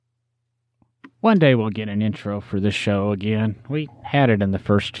One day we'll get an intro for this show again. We had it in the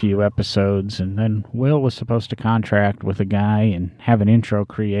first few episodes, and then Will was supposed to contract with a guy and have an intro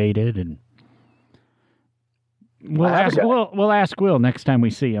created, and we'll ask Will next time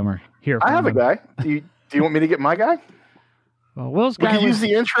we see him or hear from him. I have a guy. Do you want me to get my guy? Well, Will's We guy could use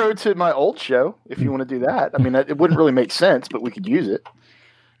the intro to my old show if you want to do that. I mean, it wouldn't really make sense, but we could use it.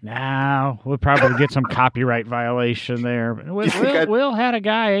 No, we'll probably get some copyright violation there. Will had a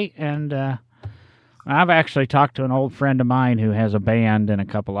guy, and I've actually talked to an old friend of mine who has a band and a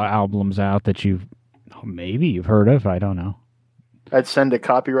couple of albums out that maybe you've heard of. I don't know. I'd send a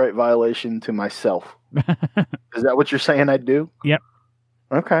copyright violation to myself. Is that what you're saying I'd do? Yep.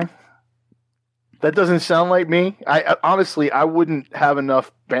 Okay. That doesn't sound like me. I honestly, I wouldn't have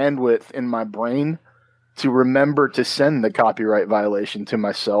enough bandwidth in my brain to remember to send the copyright violation to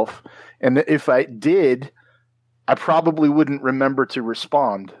myself. And if I did, I probably wouldn't remember to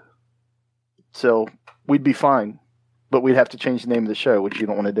respond. So we'd be fine, but we'd have to change the name of the show, which you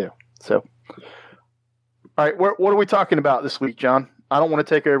don't want to do. So, all right, what are we talking about this week, John? I don't want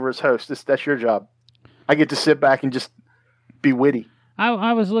to take over as host. That's your job. I get to sit back and just be witty.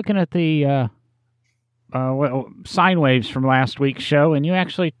 I was looking at the sine waves from last week's show, and you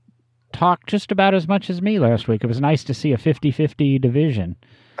actually talked just about as much as me last week. It was nice to see a 50-50 division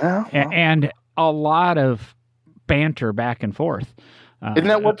and a lot of banter back and forth. Isn't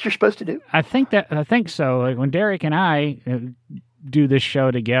that what you're supposed to do? I think so. Like when Derek and I do this show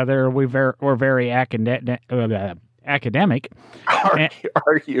together, we're very academic. Are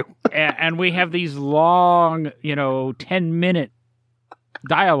you? And we have these long, 10-minute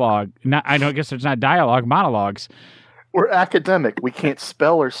dialogue. I guess it's not dialogue, monologues. We're academic. We can't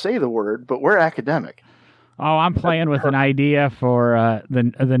spell or say the word, but we're academic. Oh, I'm playing with an idea for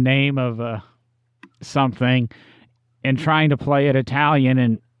the name of something and trying to play it Italian,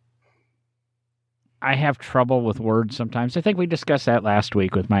 and I have trouble with words sometimes. I think we discussed that last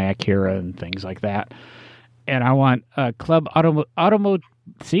week with my Akira and things like that. And I want Club Automo.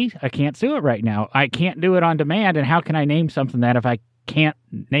 See, I can't do it right now. I can't do it on demand, and how can I name something that if I can't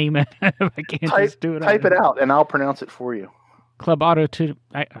name it, if I can't just do it? Type it out, and I'll pronounce it for you. Club Auto to. See,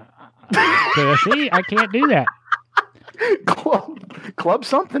 I can't do that. Club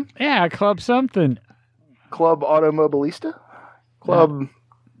something. Yeah, Club something. Club Automobilista. Club.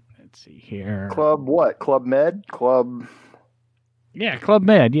 Let's see here. Club what? Club Med. Club. Yeah, Club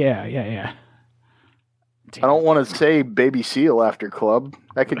Med. Yeah. I don't want to say Baby Seal after Club.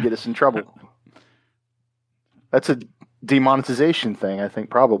 That could get us in trouble. That's a demonetization thing, I think,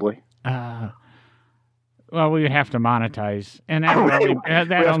 probably. Well, we would have to monetize, and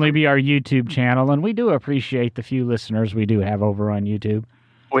that'd only be our YouTube channel, and we do appreciate the few listeners we do have over on YouTube.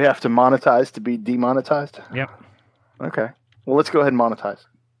 We have to monetize to be demonetized? Yep. Okay. Well, let's go ahead and monetize.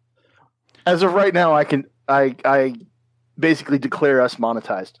 As of right now, I basically declare us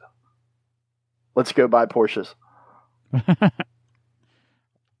monetized. Let's go buy Porsches.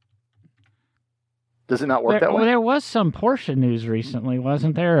 Does it not work that way? Well, there was some Porsche news recently,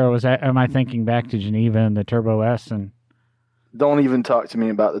 wasn't there? Or am I thinking back to Geneva and the Turbo S? And don't even talk to me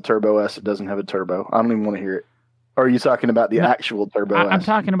about the Turbo S. It doesn't have a turbo. I don't even want to hear it. Or are you talking about the actual Turbo S? I'm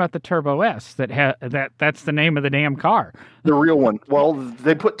talking about the Turbo S. That's the name of the damn car. The real one. Well,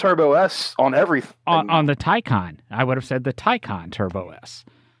 they put Turbo S on everything. On the Taycan. I would have said the Taycan Turbo S.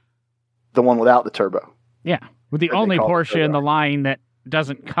 The one without the turbo. Yeah. With the only Porsche in the line that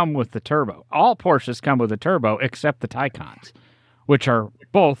doesn't come with the turbo. All Porsches come with a turbo except the Taycans, which are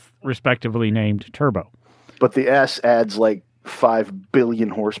both respectively named turbo. But the S adds like 5 billion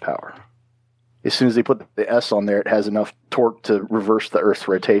horsepower. As soon as they put the S on there, it has enough torque to reverse the Earth's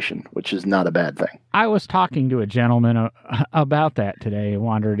rotation, which is not a bad thing. I was talking to a gentleman about that today. He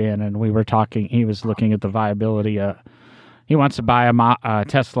wandered in, and we were talking. He was looking at the viability. He wants to buy a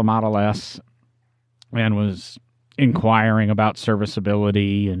Tesla Model S and was inquiring about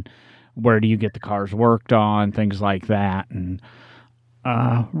serviceability and where do you get the cars worked on, things like that. And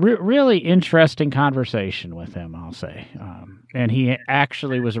really interesting conversation with him, I'll say. And he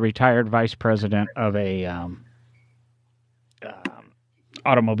actually was a retired vice president of a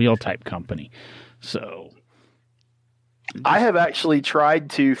automobile type company. So I have actually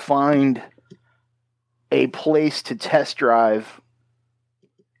tried to find a place to test drive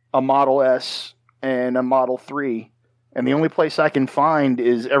a Model S and a Model 3. And the only place I can find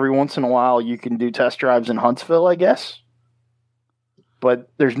is every once in a while you can do test drives in Huntsville, I guess. But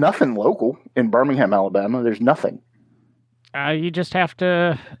there's nothing local in Birmingham, Alabama. There's nothing. You just have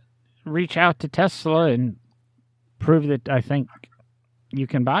to reach out to Tesla and prove that I think you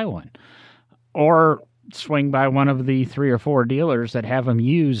can buy one. Or swing by one of the 3 or 4 dealers that have them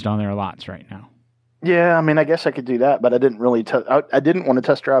used on their lots right now. Yeah, I mean, I guess I could do that, but I didn't really. I didn't want to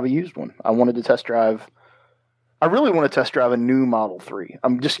test drive a used one. I wanted to test drive. I really want to test drive a new Model 3.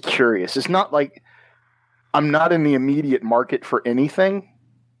 I'm just curious. It's not like I'm not in the immediate market for anything.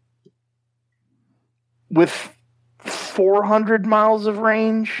 With 400 miles of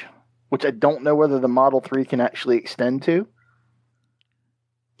range, which I don't know whether the Model 3 can actually extend to,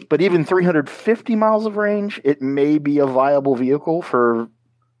 but even 350 miles of range, it may be a viable vehicle for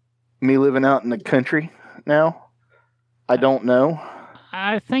me living out in the country now. I don't know.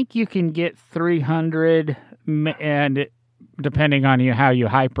 I think you can get 300, and depending on how you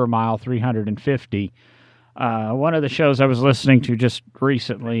hypermile, 350. One of the shows I was listening to just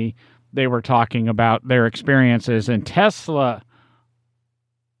recently, they were talking about their experiences, and Tesla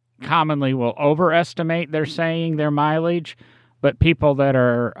commonly will overestimate, they're saying, their mileage, but people that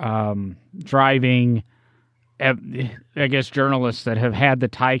are driving, I guess journalists that have had the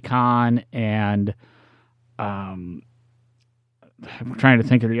Taycan and I'm trying to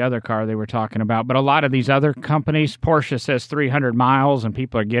think of the other car they were talking about, but a lot of these other companies, Porsche says 300 miles and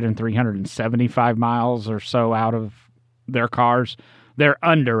people are getting 375 miles or so out of their cars. They're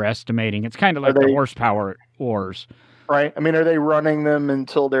underestimating. It's kind of like the horsepower wars. Right. I mean, are they running them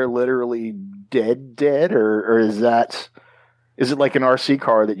until they're literally dead? Or is it like an RC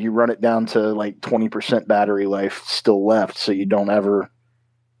car that you run it down to like 20% battery life still left, so you don't ever,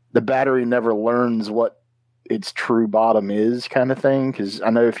 the battery never learns what its true bottom is, kind of thing? Because I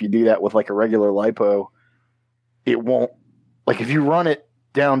know if you do that with like a regular LiPo, it won't, like if you run it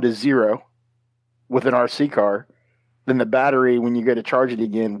down to zero with an RC car, then the battery, when you go to charge it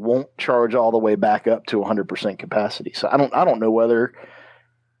again, won't charge all the way back up to 100% capacity. So I don't know whether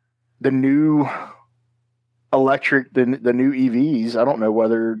the new electric, the new EVs, I don't know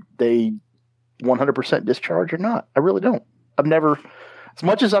whether they 100% discharge or not. I really don't. I've never, as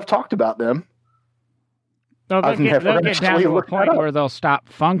much as I've talked about them, they'll get down to a point where they'll stop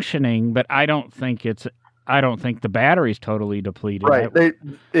functioning, but I don't think the battery's totally depleted. Right.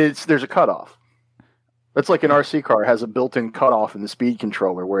 There's a cutoff. That's like an RC car has a built-in cutoff in the speed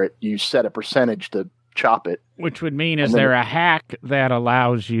controller where you set a percentage to chop it. Which would mean, is there a hack that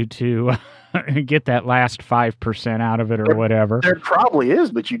allows you to get that last 5% out of it or whatever? There probably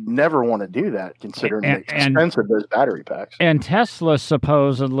is, but you'd never want to do that considering the expense of those battery packs. And Tesla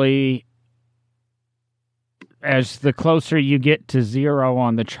supposedly, as the closer you get to zero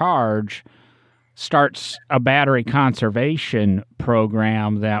on the charge, starts a battery conservation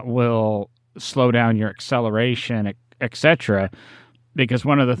program that will slow down your acceleration, etc. Because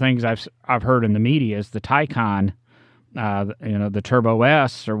one of the things I've heard in the media is the Taycan, the Turbo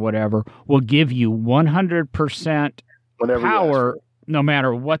S or whatever, will give you 100% power no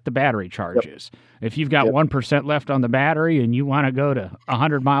matter what the battery charge is. If you've got 1% left on the battery and you want to go to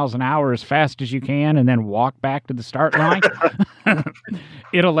 100 miles an hour as fast as you can and then walk back to the start line,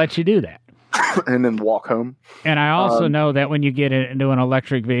 it'll let you do that. And then walk home. And I also know that when you get into an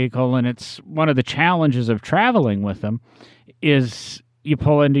electric vehicle, and it's one of the challenges of traveling with them, is you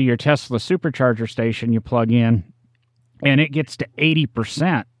pull into your Tesla supercharger station, you plug in, and it gets to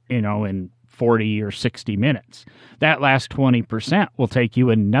 80%, in 40 or 60 minutes. That last 20% will take you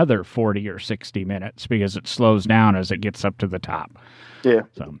another 40 or 60 minutes because it slows down as it gets up to the top. Yeah.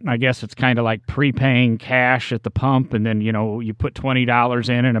 So I guess it's kind of like prepaying cash at the pump, and then you put $20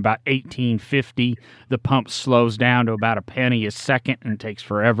 in, and about $18.50 the pump slows down to about a penny a second, and it takes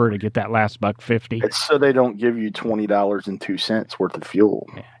forever to get that last $1.50. It's so they don't give you $20.02 worth of fuel,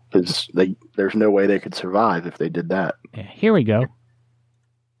 because there's no way they could survive if they did that. Yeah, here we go.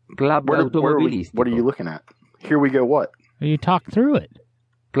 Club Automobilistico. What are you looking at? Here we go. What? You talk through it.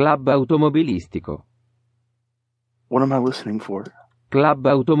 Club Automobilistico. What am I listening for? Club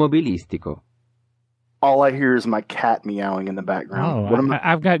Automobilistico. All I hear is my cat meowing in the background. Oh,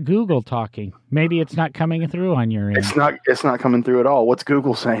 I've got Google talking. Maybe it's not coming through on your end. It's not coming through at all. What's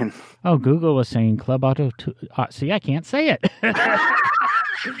Google saying? Oh, Google was saying Club Auto. See, I can't say it.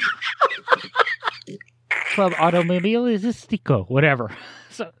 Club Automobilistico, whatever.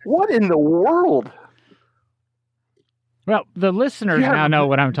 So, what in the world? Well, the listeners now know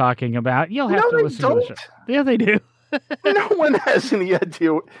what I'm talking about. You'll have to listen to the show. Yeah, they do. No one has any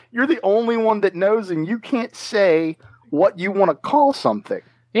idea. You're the only one that knows, and you can't say what you want to call something.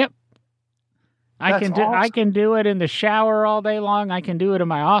 Yep. I can do it in the shower all day long. I can do it in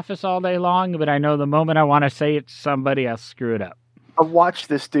my office all day long, but I know the moment I want to say it to somebody, I'll screw it up. I've watched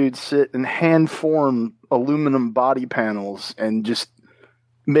this dude sit and hand form aluminum body panels and just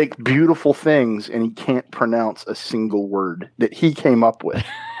make beautiful things, and he can't pronounce a single word that he came up with.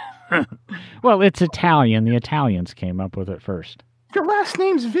 Well, it's Italian. The Italians came up with it first. Your last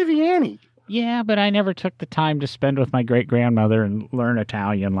name's Viviani. Yeah, but I never took the time to spend with my great-grandmother and learn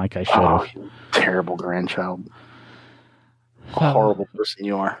Italian like I should Oh, have. you terrible grandchild. A horrible person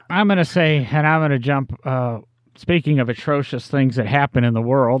you are. I'm going to say, and I'm going to jump, speaking of atrocious things that happen in the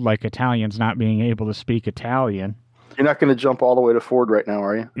world, like Italians not being able to speak Italian. You're not going to jump all the way to Ford right now,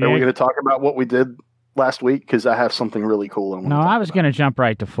 are you? Yeah. Are we going to talk about what we did last week? Because I have something really cool. I was going to jump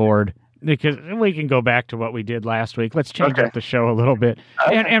right to Ford because we can go back to what we did last week. Let's change up the show a little bit.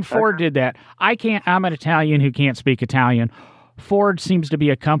 And Ford did that. I'm an Italian who can't speak Italian. Ford seems to be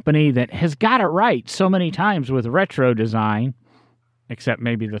a company that has got it right so many times with retro design, except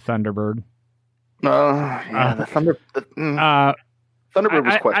maybe the Thunderbird. The Thunderbird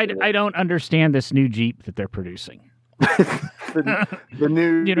was questionable. I don't understand this new Jeep that they're producing. the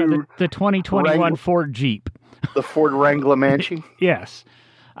new, the 2021 Wrangler, Ford Jeep, the Ford Wrangler Manchi. Yes,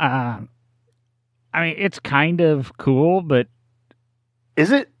 I mean it's kind of cool, but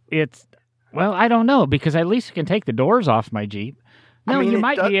is it? Well, I don't know because at least I can take the doors off my Jeep. No, you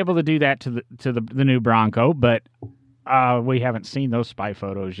might be able to do that to the new Bronco, but we haven't seen those spy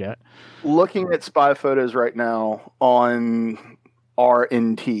photos yet. Looking at spy photos right now on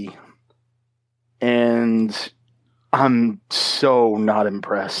RNT, and I'm so not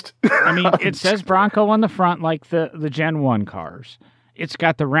impressed. I mean, it says Bronco on the front like the Gen 1 cars. It's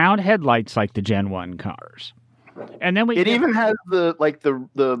got the round headlights like the Gen 1 cars. And then even has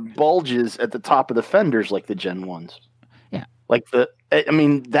the bulges at the top of the fenders like the Gen 1s. Yeah.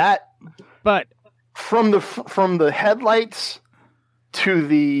 But from the headlights to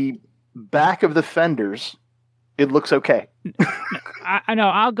the back of the fenders, it looks okay. I know.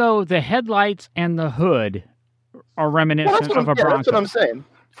 I'll go the headlights and the hood are reminiscent of a Bronco. That's what I'm saying.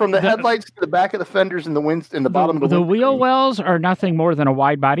 From the headlights to the back of the fenders and the bottom of the wheel wells are nothing more than a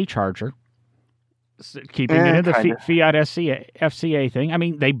wide body Charger. Keeping it in the Fiat FCA thing. I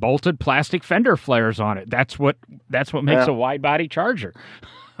mean, they bolted plastic fender flares on it. That's what makes a wide body Charger.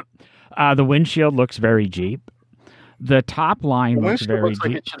 The windshield looks very Jeep. The top line looks very Jeep.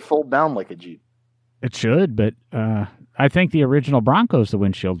 Like it should fold down like a Jeep. It should, but I think the original Broncos, the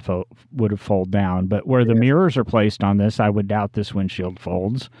windshield would have folded down. But where the mirrors are placed on this, I would doubt this windshield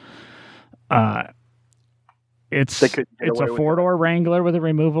folds. It's a 4-door Wrangler with a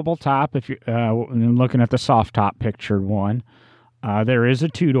removable top. If you're looking at the soft top pictured one, there is a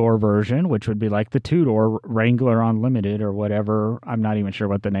 2-door version, which would be like the 2-door Wrangler Unlimited or whatever. I'm not even sure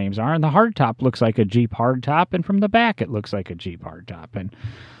what the names are. And the hardtop looks like a Jeep hardtop, and from the back it looks like a Jeep hardtop. And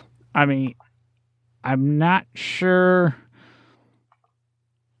I mean, I'm not sure.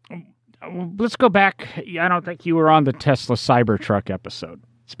 Let's go back. I don't think you were on the Tesla Cybertruck episode.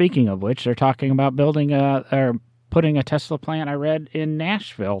 Speaking of which, they're talking about putting a Tesla plant, I read, in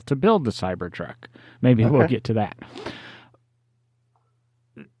Nashville to build the Cybertruck. Maybe we'll get to that.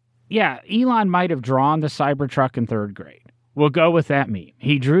 Yeah, Elon might have drawn the Cybertruck in 3rd grade. We'll go with that meme.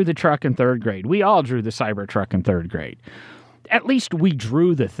 He drew the truck in 3rd grade. We all drew the Cybertruck in 3rd grade. At least we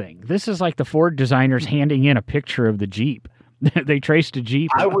drew the thing. This is like the Ford designers handing in a picture of the Jeep. They traced a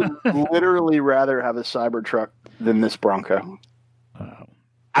Jeep. I would literally rather have a Cybertruck than this Bronco.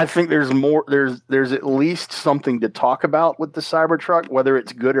 I think there's more. There's at least something to talk about with the Cybertruck, whether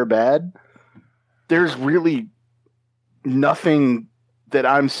it's good or bad. There's really nothing that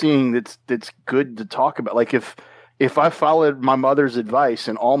I'm seeing that's good to talk about. Like if I followed my mother's advice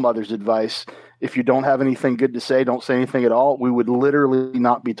and all mother's advice, if you don't have anything good to say, don't say anything at all. We would literally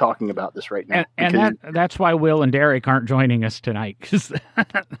not be talking about this right now. And that's why Will and Derek aren't joining us tonight. Is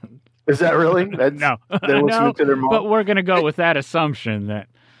that really? No, they're listening to their mom. But we're going to go with that assumption that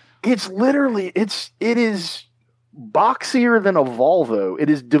it's literally it is boxier than a Volvo. It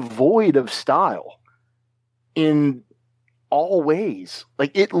is devoid of style in all ways.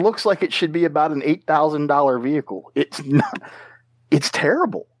 Like it looks like it should be about an $8,000 vehicle. It's not. It's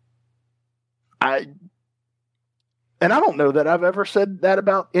terrible. I don't know that I've ever said that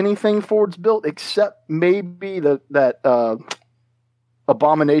about anything Ford's built, except maybe that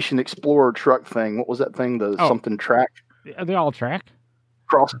Abomination Explorer truck thing. What was that thing? Something track. The all track.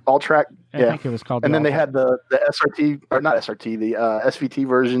 All track. I think it was called. And then they had the SRT, or not SRT, the SVT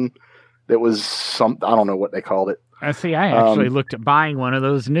version. That was I don't know what they called it. See, I actually looked at buying one of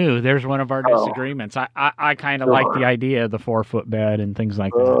those new. There's one of our disagreements. I kind of like the idea of the 4-foot bed and things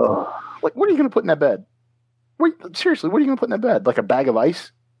like that. Like, what are you going to put in that bed? Seriously, what are you going to put in that bed? Like a bag of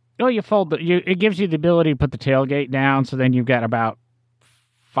ice? No, you fold it gives you the ability to put the tailgate down, so then you've got about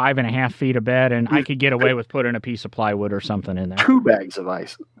 5.5 feet of bed, and I could get away with putting a piece of plywood or something in there. 2 bags of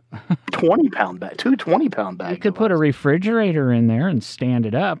ice. 20-pound bag. 2 20-pound bags. You could put a refrigerator in there and stand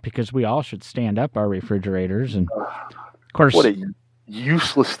it up, because we all should stand up our refrigerators. And of course, what are you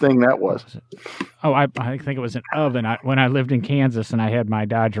useless thing that was. Oh, I think it was an oven. When I lived in Kansas and I had my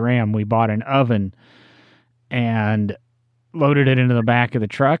Dodge Ram, we bought an oven and loaded it into the back of the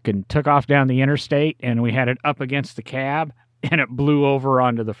truck and took off down the interstate, and we had it up against the cab, and it blew over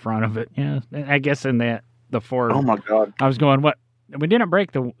onto the front of it. Yeah, I guess in the Ford. Oh my God! I was going, what? We didn't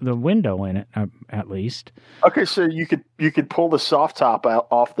break the window in it, at least. Okay, so you could pull the soft top out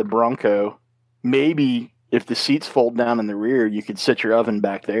off the Bronco. Maybe if the seats fold down in the rear, you could sit your oven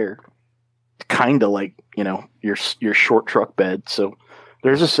back there. Kind of like, your short truck bed. So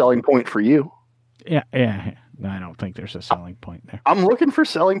there's a selling point for you. Yeah. I don't think there's a selling point there. I'm looking for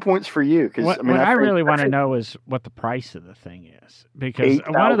selling points for you because what I really want to know is what the price of the thing is, because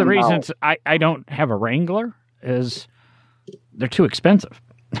one of the reasons I don't have a Wrangler is they're too expensive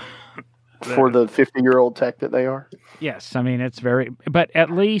for the 50-year-old tech that they are. Yes, I mean it's but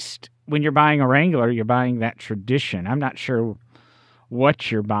at least when you're buying a Wrangler, you're buying that tradition. I'm not sure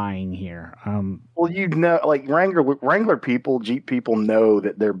what you're buying here. Well, like Wrangler people, Jeep people know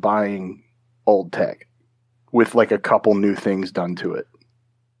that they're buying old tech with like a couple new things done to it.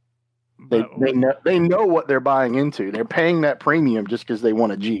 They know what they're buying into. They're paying that premium just because they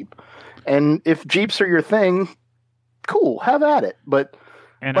want a Jeep. And if Jeeps are your thing, cool, have at it. But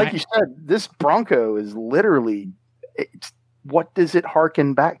you said, this Bronco is literally, what does it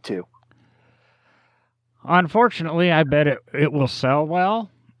harken back to? Unfortunately, I bet it will sell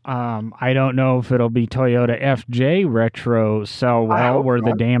well. I don't know if it'll be Toyota FJ retro sell well, where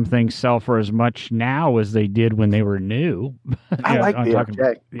the damn things sell for as much now as they did when they were new. I like the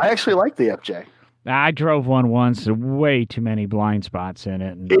FJ. I actually like the FJ. I drove one once. Way too many blind spots in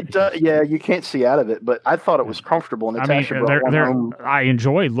it. Yeah, you can't see out of it, but I thought it was comfortable. Natasha brought one home. I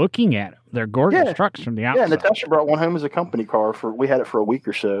enjoy looking at it. They're gorgeous trucks from the outside. Yeah, Natasha brought one home as a company car. We had it for a week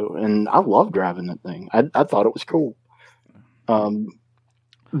or so, and I love driving that thing. I thought it was cool.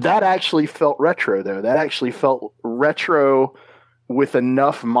 That actually felt retro, though. That actually felt retro with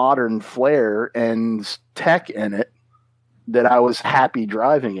enough modern flair and tech in it that I was happy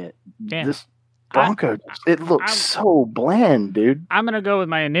driving it. Yeah. This Bronco, it looks so bland, dude. I'm going to go with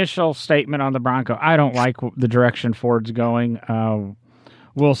my initial statement on the Bronco. I don't like the direction Ford's going.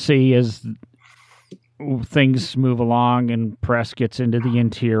 We'll see as things move along and press gets into the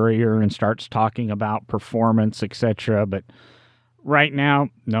interior and starts talking about performance, etc. But right now,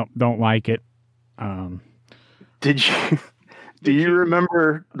 nope, don't like it. Do you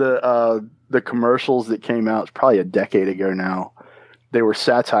remember the commercials that came out? It's probably a decade ago now. They were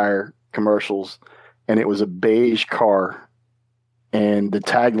satire commercials, and it was a beige car, and the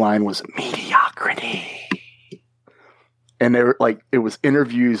tagline was mediocrity. And they were like, it was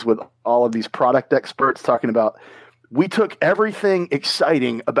interviews with all of these product experts talking about, we took everything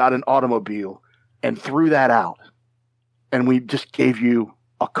exciting about an automobile and threw that out, and we just gave you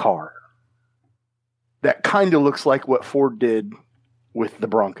a car. That kind of looks like what Ford did with the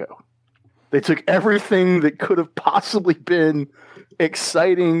Bronco. They took everything that could have possibly been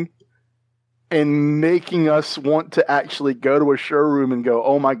exciting and making us want to actually go to a showroom and go,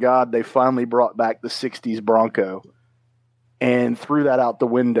 oh my God, they finally brought back the 60s Bronco, and threw that out the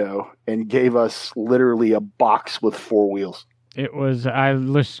window and gave us literally a box with four wheels. It was, I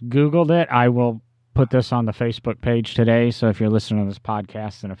just Googled it. I will put this on the Facebook page today. So if you're listening to this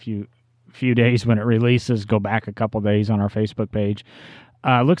podcast in a few days when it releases, go back a couple days on our Facebook page.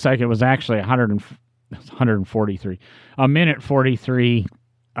 Looks like it was actually 143, a minute 43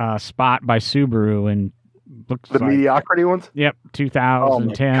 spot by Subaru, and looks the mediocrity ones. Yep,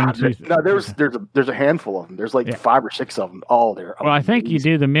 2010. No, there's a handful of them. There's like 5 or 6 of them. All there. Well, I think you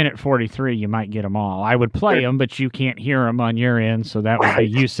do the minute 43, you might get them all. I would play them, but you can't hear them on your end, so that would be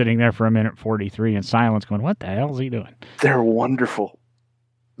you sitting there for a minute 43 in silence, going, "What the hell is he doing?" They're wonderful.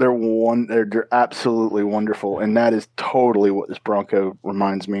 They're absolutely wonderful, and that is totally what this Bronco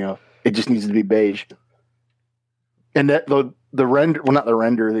reminds me of. It just needs to be beige. And that the render, well, not the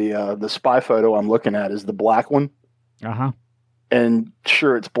render, the spy photo I'm looking at is the black one. Uh-huh. And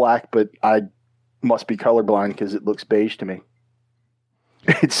sure, it's black, but I must be colorblind because it looks beige to me.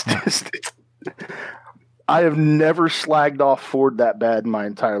 I have never slagged off Ford that bad in my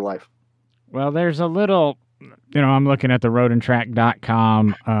entire life. Well, there's a little, I'm looking at the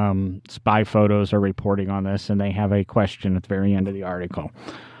roadandtrack.com. Spy Photos are reporting on this, and they have a question at the very end of the article.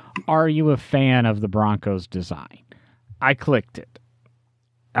 Are you a fan of the Bronco's design? I clicked it.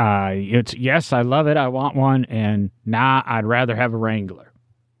 It's yes, I love it. I want one. And nah, I'd rather have a Wrangler.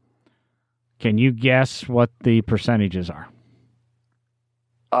 Can you guess what the percentages are?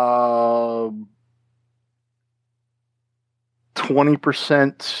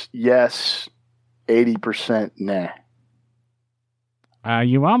 20% yes, 80% nah.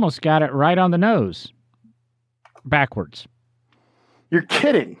 You almost got it right on the nose. Backwards. You're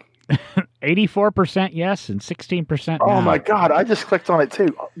kidding. 84% yes and 16% no. Oh my God, I just clicked on it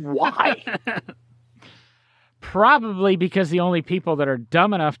too. Why? Probably because the only people that are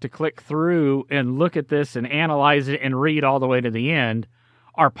dumb enough to click through and look at this and analyze it and read all the way to the end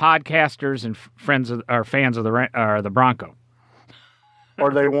are podcasters and fans of the Bronco.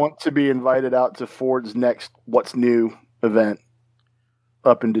 Or they want to be invited out to Ford's next What's New event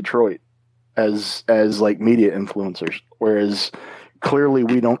up in Detroit as like media influencers, whereas clearly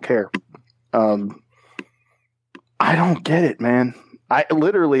we don't care. I don't get it, man.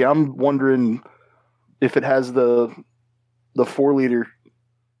 I'm wondering if it has the 4-liter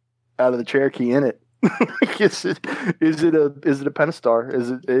out of the Cherokee in it. is it a Pentastar?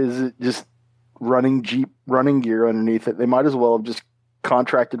 Is it just running Jeep running gear underneath it? They might as well have just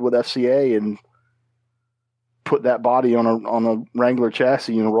contracted with FCA and put that body on a Wrangler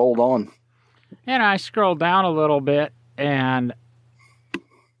chassis and rolled on. And I scrolled down a little bit, and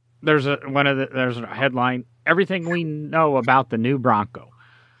there's a headline: everything we know about the new Bronco.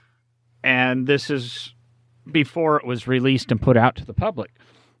 And this is before it was released and put out to the public.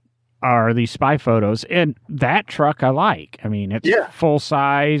 Are these spy photos? And that truck I like. I mean, it's full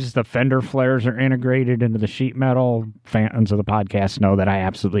size. The fender flares are integrated into the sheet metal. Fans of the podcast know that I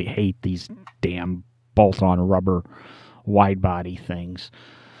absolutely hate these damn bolt-on rubber wide body things.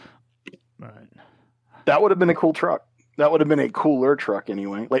 But that would have been a cool truck. That would have been a cooler truck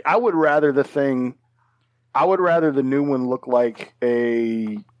anyway. Like I would rather the new one look like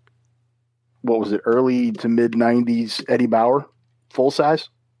a, what was it, early to mid 90s Eddie Bauer full size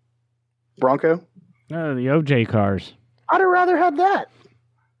Bronco. The OJ cars. I'd have rather had that.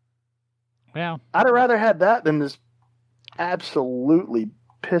 Well, I'd have rather had that than this absolutely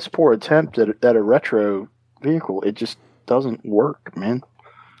piss poor attempt at a retro vehicle. It just doesn't work, man.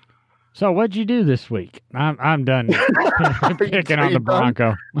 So what'd you do this week? I'm done picking on the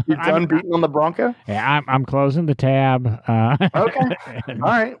Bronco. You done beating on the Bronco? Yeah, I'm closing the tab. Okay. All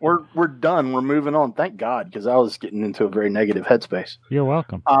right, we're done. We're moving on. Thank God, because I was getting into a very negative headspace. You're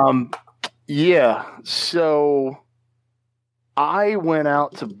welcome. Yeah. So I went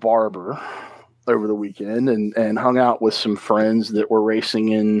out to Barber over the weekend and hung out with some friends that were racing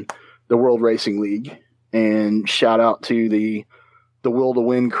in the World Racing League. And shout out to the Will to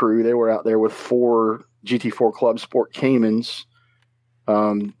Win crew. They were out there with 4 GT4 Club Sport Caymans.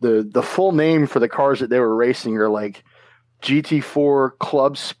 The full name for the cars that they were racing are like GT4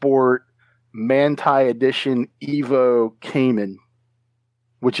 Club Sport Manti Edition Evo Cayman,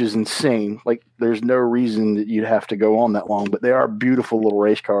 which is insane. Like, there's no reason that you'd have to go on that long, but they are beautiful little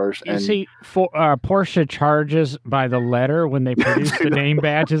race cars. You see, Porsche charges by the letter when they produce the name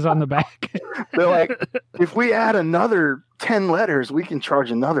badges on the back. They're like, if we add another 10 letters, we can charge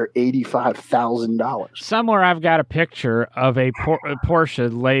another $85,000. Somewhere I've got a picture of a Porsche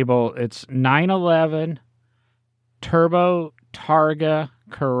label. It's 911 Turbo Targa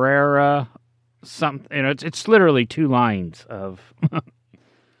Carrera. It's literally 2 lines of.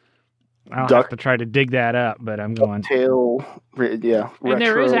 I'll have to try to dig that up, but I'm going. Tail, yeah. Retro. And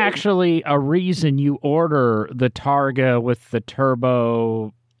there is actually a reason you order the Targa with the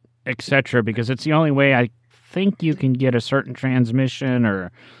turbo, etc., because it's the only way I think you can get a certain transmission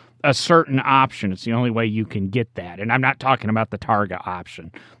or a certain option. It's the only way you can get that. And I'm not talking about the Targa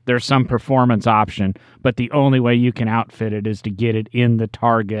option. There's some performance option, but the only way you can outfit it is to get it in the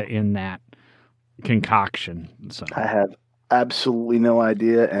Targa in that concoction. So I have absolutely no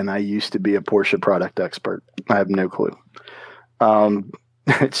idea, and I used to be a Porsche product expert. I have no clue.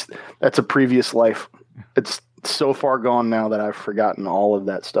 That's a previous life. It's so far gone now that I've forgotten all of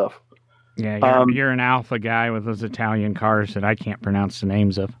that stuff. Yeah, you're an alpha guy with those Italian cars that I can't pronounce the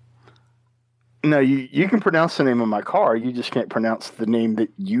names of. No, you can pronounce the name of my car. You just can't pronounce the name that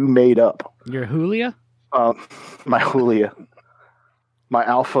you made up. Your Julia? My Julia. My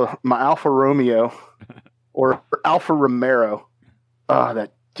Alfa Romeo. Or Alfa Romero.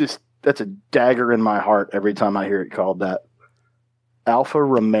 That's a dagger in my heart every time I hear it called that. Alfa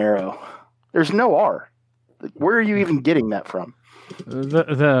Romero. There's no R. Where are you even getting that from?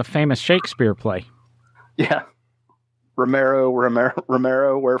 The famous Shakespeare play. Yeah. Romero,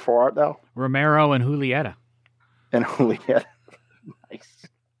 wherefore art thou? Romero and Julieta. And Julieta. Nice.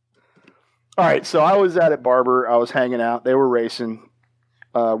 All right, so I was at Barber. I was hanging out. They were racing.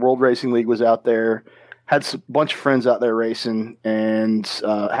 World Racing League was out there. Had a bunch of friends out there racing and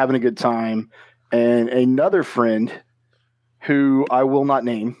having a good time. And another friend who I will not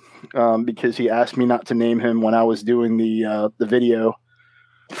name because he asked me not to name him when I was doing the video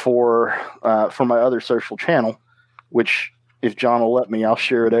for my other social channel, which if John will let me, I'll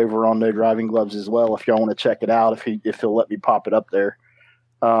share it over on No Driving Gloves as well. If y'all want to check it out, if he'll let me pop it up there.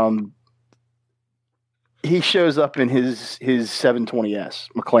 He shows up in his 720S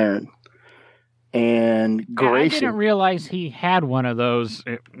McLaren, and Grayson. I didn't realize he had one of those.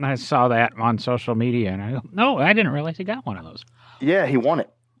 I saw that on social media, and I didn't realize he got one of those. Yeah, he won it.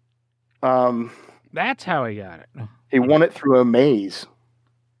 That's how he got it. He won it through a maze.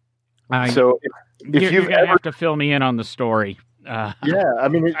 So if you're gonna have to fill me in on the story. Yeah, I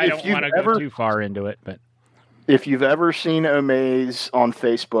mean, I don't want to go too far into it, but if you've ever seen Omaze on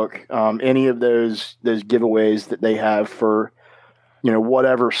Facebook, any of those giveaways that they have for,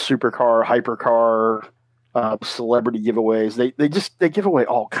 whatever supercar, hypercar, celebrity giveaways, they give away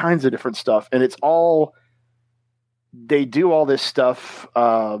all kinds of different stuff, and they do all this stuff.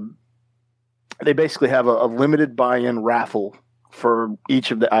 They basically have a limited buy-in raffle for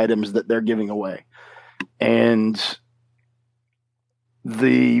each of the items that they're giving away. And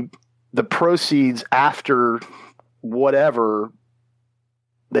the proceeds after whatever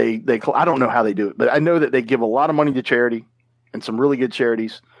they I don't know how they do it, but I know that they give a lot of money to charity and some really good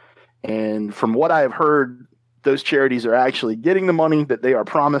charities. And from what I have heard, those charities are actually getting the money that they are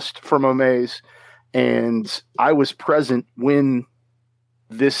promised from Omaze. And I was present when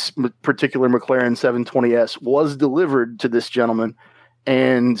this particular McLaren 720S was delivered to this gentleman,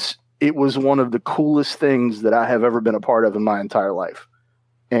 and it was one of the coolest things that I have ever been a part of in my entire life.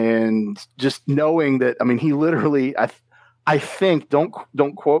 And just knowing that, I mean, he literally, I think, don't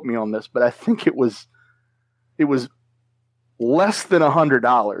quote me on this, but I think it was less than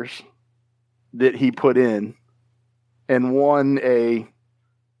 $100 that he put in and won a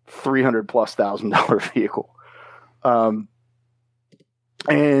 $300,000+ vehicle.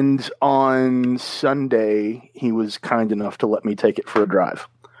 And on Sunday, he was kind enough to let me take it for a drive.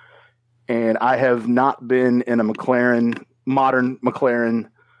 And I have not been in a modern McLaren,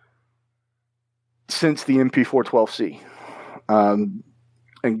 since the MP412C. And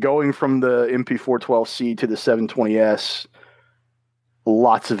going from the MP412C to the 720S,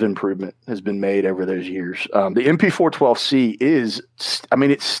 lots of improvement has been made over those years. The MP412C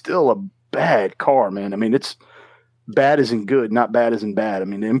it's still a bad car, man. I mean, it's bad as in good, not bad as in bad. I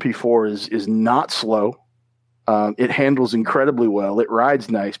mean, the MP4 is not slow. It handles incredibly well. It rides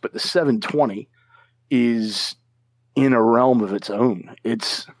nice, but the 720 is in a realm of its own.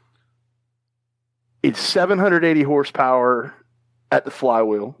 It's 780 horsepower at the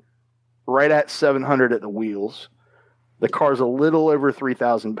flywheel, right at 700 at the wheels. The car's a little over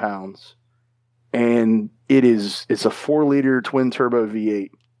 3,000 pounds, and it's a 4-liter twin turbo V8,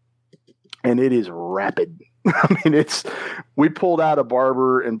 and it is rapid. I mean, we pulled out of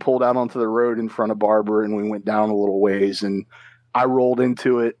Barber and pulled out onto the road in front of Barber, and we went down a little ways, and I rolled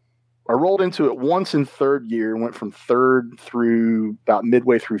into it. I rolled into it once in third gear and went from third through about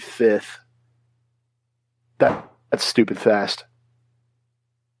midway through fifth. That's stupid fast.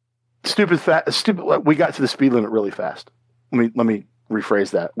 Stupid. We got to the speed limit really fast. Let me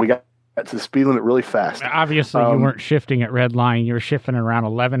rephrase that. We got to the speed limit really fast. Obviously, you weren't shifting at red line. You were shifting around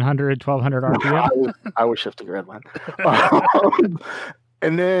 1,100, 1,200 RPM. I was shifting red line.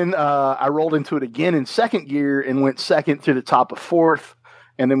 And then I rolled into it again in second gear and went second to the top of fourth.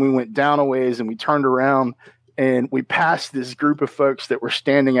 And then we went down a ways and we turned around and we passed this group of folks that were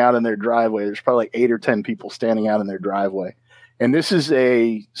standing out in their driveway. There's probably like 8 or 10 people standing out in their driveway. And this is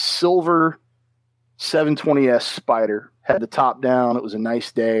a silver 720S Spider. Had the top down. It was a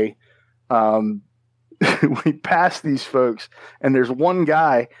nice day. We passed these folks, and there's one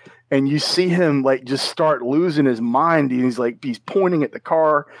guy, and you see him like just start losing his mind. He's pointing at the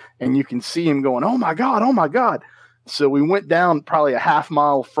car, and you can see him going, "Oh my God, oh my God." So we went down probably a half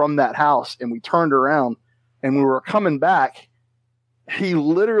mile from that house, and we turned around, and we were coming back. He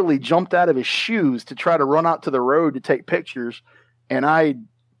literally jumped out of his shoes to try to run out to the road to take pictures. And I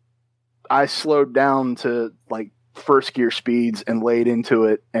slowed down to like first gear speeds and laid into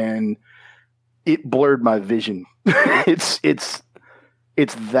it, and it blurred my vision. It's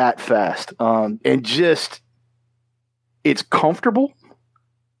that fast. And just, it's comfortable.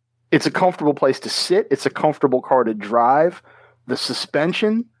 It's a comfortable place to sit. It's a comfortable car to drive. The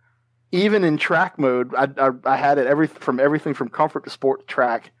suspension, even in track mode, I had it everything from comfort to sport to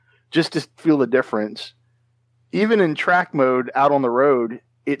track, just to feel the difference. Even in track mode out on the road,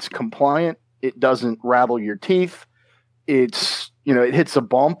 it's compliant. It doesn't rattle your teeth. It hits a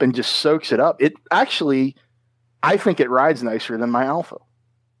bump and just soaks it up. It actually, I think it rides nicer than my Alfa,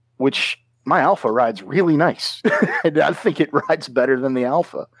 which my Alfa rides really nice. I think it rides better than the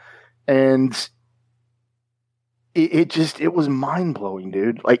Alfa. And it was mind blowing,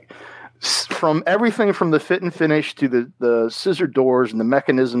 dude. Like, from everything from the fit and finish to the scissor doors and the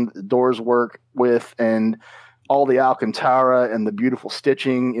mechanism that the doors work with, and all the Alcantara and the beautiful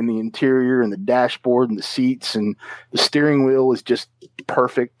stitching in the interior and the dashboard and the seats, and the steering wheel is just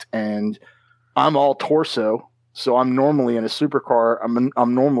perfect. And I'm all torso, so I'm normally in a supercar.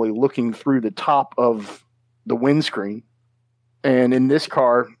 I'm normally looking through the top of the windscreen, and in this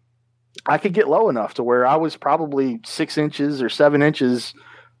car, I could get low enough to where I was probably 6 inches or 7 inches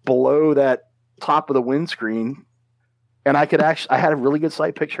below that top of the windscreen, and I had a really good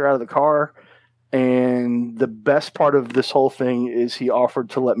sight picture out of the car. And the best part of this whole thing is he offered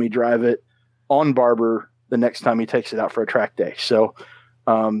to let me drive it on Barber the next time he takes it out for a track day. So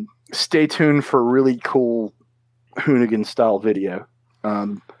stay tuned for a really cool Hoonigan style video.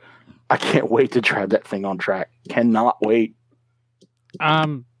 I can't wait to drive that thing on track. Cannot wait.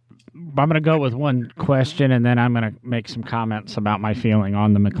 I'm going to go with one question, and then I'm going to make some comments about my feeling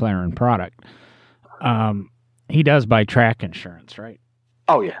on the McLaren product. He does buy track insurance, right?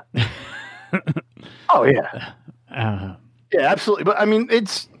 Oh, yeah. Oh, yeah. Yeah, absolutely. But, I mean,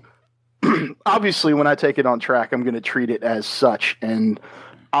 it's obviously when I take it on track, I'm going to treat it as such, and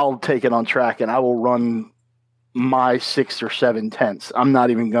I'll take it on track, and I will run my 6 or 7 tenths. I'm not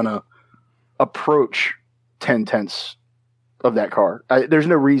even going to approach 10 tenths of that car. There's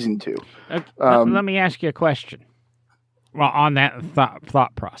no reason to. Let me ask you a question. Well, on that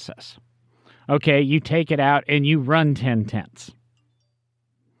thought process. Okay, you take it out and you run 10 tenths.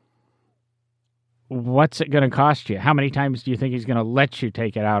 What's it going to cost you? How many times do you think he's going to let you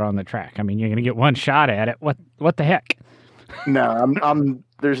take it out on the track? I mean, you're going to get one shot at it. What the heck? No,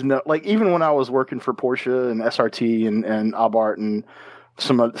 there's no, like, even when I was working for Porsche and SRT and Abarth and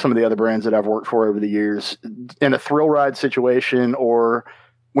some of the other brands that I've worked for over the years, in a thrill ride situation, or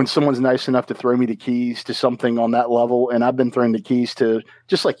when someone's nice enough to throw me the keys to something on that level, and I've been throwing the keys to,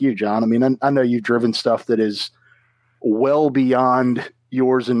 just like you, John. I mean, I know you've driven stuff that is well beyond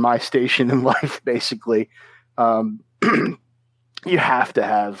yours and my station in life, basically. You just have to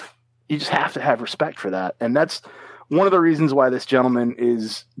have respect for that. And that's one of the reasons why this gentleman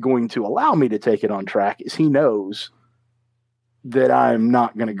is going to allow me to take it on track, is he knows that I'm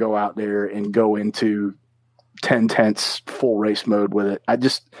not going to go out there and go into 10 tenths full race mode with it.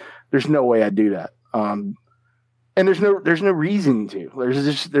 There's no way I'd do that. And there's no reason to.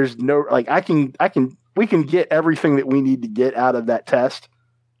 There's no, like, we can get everything that we need to get out of that test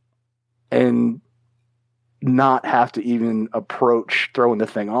and not have to even approach throwing the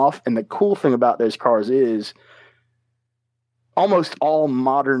thing off. And the cool thing about those cars is almost all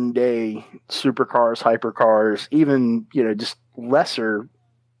modern day supercars, hypercars, even, just lesser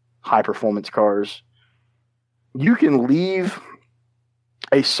high performance cars, you can leave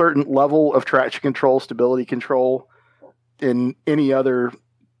a certain level of traction control, stability control, in any other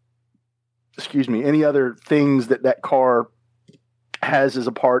things that car has as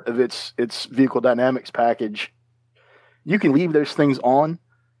a part of its vehicle dynamics package. You can leave those things on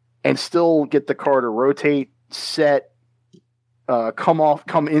and still get the car to rotate, set, come off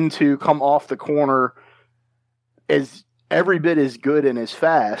the corner as every bit as good and as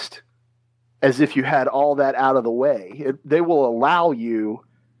fast as if you had all that out of the way. They will allow you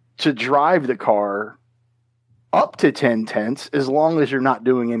to drive the car up to 10 tenths as long as you're not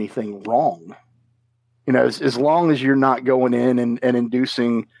doing anything wrong. As long as you're not going in and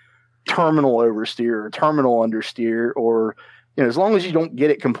inducing terminal oversteer or terminal understeer, or, as long as you don't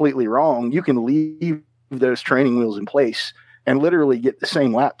get it completely wrong, you can leave those training wheels in place and literally get the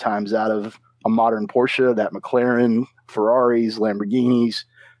same lap times out of a modern Porsche, that McLaren, Ferraris, Lamborghinis.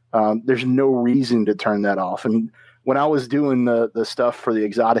 There's no reason to turn that off. And when I was doing the stuff for the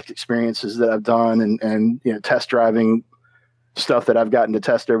exotic experiences that I've done and test driving stuff that I've gotten to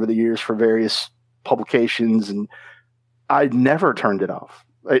test over the years for various publications, and I never turned it off.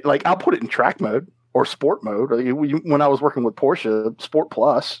 Like, I'll put it in track mode or sport mode. When I was working with Porsche, Sport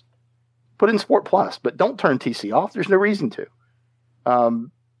Plus, put it in Sport Plus, but don't turn TC off. There's no reason to.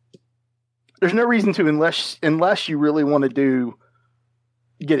 There's no reason to unless you really want to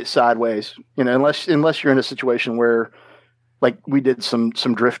get it sideways. Unless you're in a situation where, like, we did some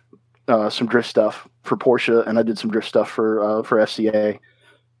drift stuff for Porsche, and I did some drift stuff for FCA.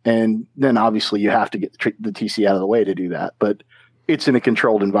 And then obviously you have to get the TC out of the way to do that, but it's in a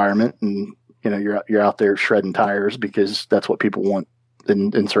controlled environment, and you're out there shredding tires because that's what people want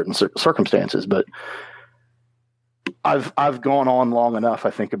in certain circumstances. But I've gone on long enough,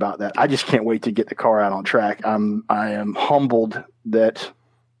 I think, about that. I just can't wait to get the car out on track. I am humbled that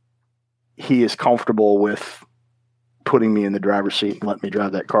he is comfortable with putting me in the driver's seat and letting me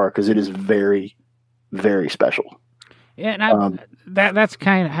drive that car, because it is very, very special. Yeah, and that's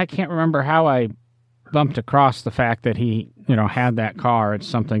kind of, I can't remember how I bumped across the fact that he, had that car. It's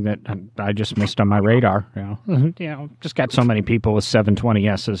something that I just missed on my radar. Just got so many people with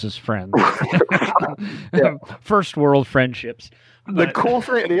 720Ss as friends. Yeah. First world friendships.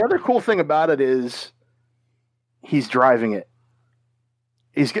 The other cool thing about it is he's driving it.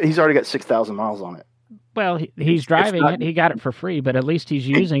 He's already got 6,000 miles on it. Well, he's driving it. He got it for free, but at least he's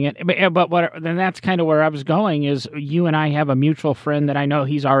using it. But then that's kind of where I was going. Is you and I have a mutual friend that I know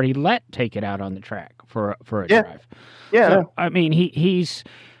he's already let take it out on the track for a drive. Yeah. So, I mean, he's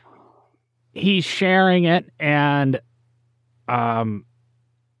sharing it, and I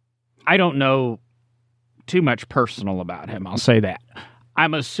don't know too much personal about him. I'll say that.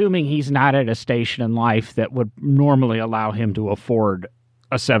 I'm assuming he's not at a station in life that would normally allow him to afford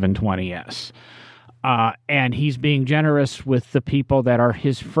a 720S. And he's being generous with the people that are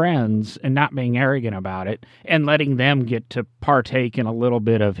his friends and not being arrogant about it and letting them get to partake in a little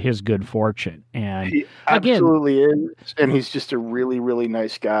bit of his good fortune. And he absolutely is. And he's just a really, really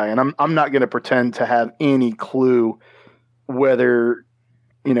nice guy. And I'm not going to pretend to have any clue whether,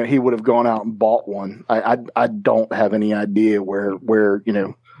 he would have gone out and bought one. I don't have any idea where,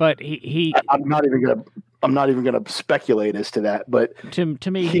 but I'm not even going to speculate as to that, but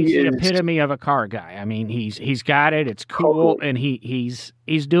to me, he's the epitome of a car guy. I mean, he's got it. It's cool. And he's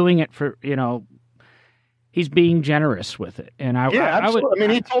doing it for, he's being generous with it. And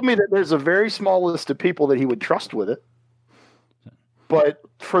absolutely. He told me that there's a very small list of people that he would trust with it, but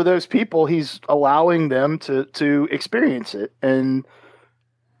for those people, he's allowing them to experience it. And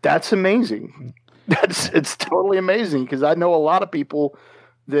that's amazing. It's totally amazing. Cause I know a lot of people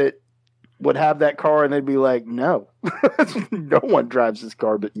that would have that car and they'd be like, no, no one drives this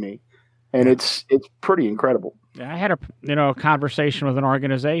car but me. And it's pretty incredible. I had a conversation with an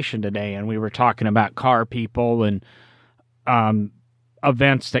organization today, and we were talking about car people and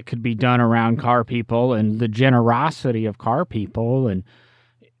events that could be done around car people and the generosity of car people. And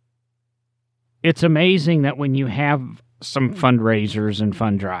it's amazing that when you have some fundraisers and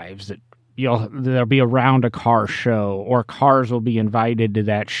fund drives that there'll be around a car show, or cars will be invited to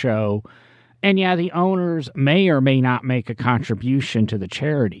that show. And yeah, the owners may or may not make a contribution to the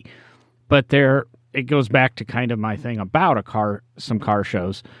charity, but it goes back to kind of my thing about some car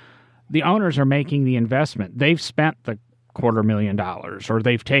shows. The owners are making the investment. They've spent the $250,000, or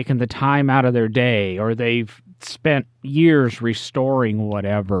they've taken the time out of their day, or they've spent years restoring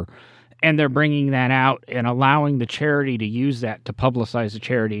whatever, and they're bringing that out and allowing the charity to use that to publicize the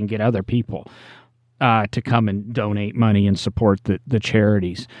charity and get other people to come and donate money and support the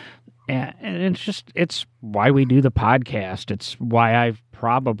charities. And it's why we do the podcast. It's why I've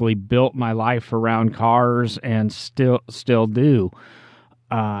probably built my life around cars and still do,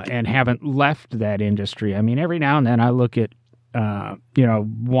 and haven't left that industry. I mean, every now and then I look at,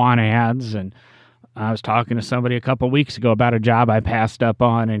 want ads, and I was talking to somebody a couple of weeks ago about a job I passed up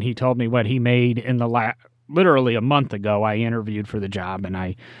on, and he told me what he made in literally a month ago. I interviewed for the job, and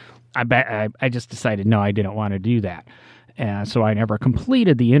I just decided, no, I didn't want to do that. And so I never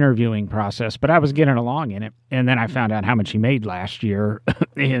completed the interviewing process, but I was getting along in it. And then I found out how much he made last year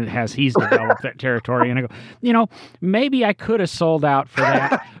as he's developed that territory. And I go, maybe I could have sold out for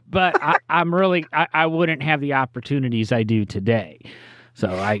that, but I wouldn't have the opportunities I do today. So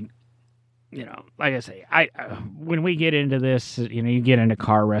like I say, when we get into this, you get into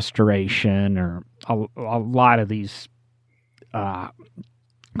car restoration or a lot of these car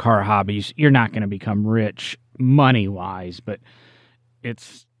hobbies, you're not going to become rich money-wise, but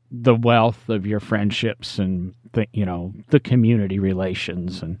it's the wealth of your friendships and the community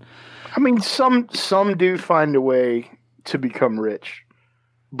relations. And I mean, some do find a way to become rich,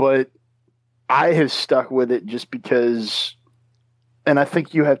 but I have stuck with it just because, and I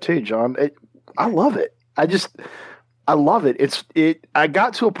think you have too, John. I love it. I love it. I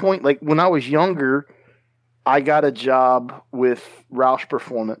got to a point, like when I was younger, I got a job with Roush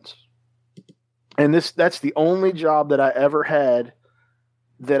Performance. And that's the only job that I ever had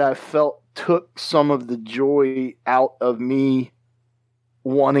that I felt took some of the joy out of me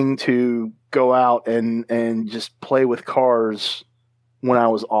wanting to go out and just play with cars when I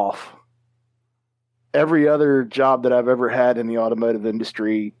was off. Every other job that I've ever had in the automotive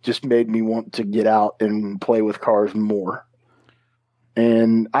industry just made me want to get out and play with cars more.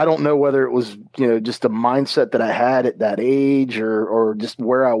 And I don't know whether it was, just a mindset that I had at that age or just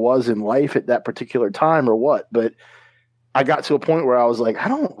where I was in life at that particular time or what, but I got to a point where I was like, I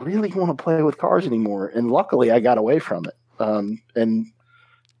don't really want to play with cars anymore. And luckily I got away from it,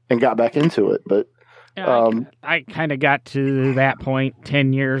 and got back into it. But I kind of got to that point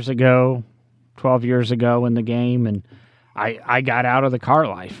 10 years ago, 12 years ago in the game. And I got out of the car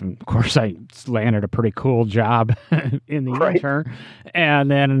life. And of course, I landed a pretty cool job in the Right. intern.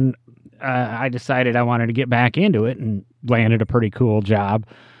 And then I decided I wanted to get back into it and landed a pretty cool job.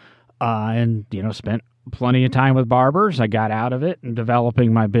 And, spent plenty of time with barbers. I got out of it and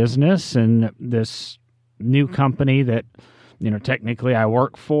developing my business and this new company that, technically I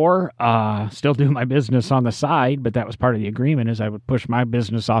work for, still do my business on the side, but that was part of the agreement is I would push my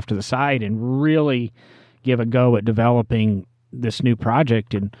business off to the side and really give a go at developing this new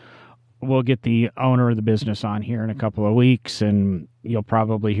project. And we'll get the owner of the business on here in a couple of weeks, and you'll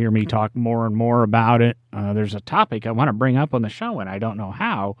probably hear me talk more and more about it. There's a topic I want to bring up on the show, and I don't know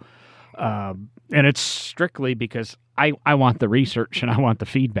how. And it's strictly because I want the research and I want the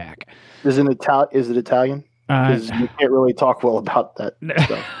feedback. Is it Italian? Because you can't really talk well about that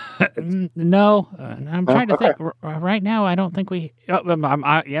stuff. No, I'm trying to Okay. think. Right now, I don't think we.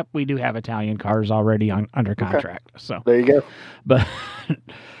 Yep, we do have Italian cars already under contract. So, There you go.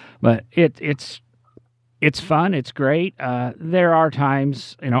 but it's fun. It's great. There are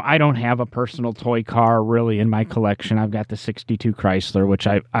times, I don't have a personal toy car really in my collection. I've got the '62 Chrysler, which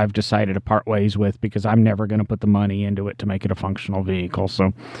I've decided to part ways with because I'm never going to put the money into it to make it a functional vehicle.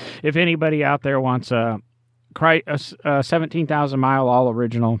 So, if anybody out there wants a 17,000 mile all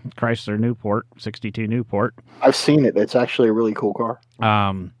original Chrysler Newport, 62 Newport, I've seen it. It's actually a really cool car.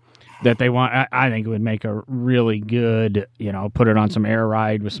 that they want, I think it would make a really good, put it on some air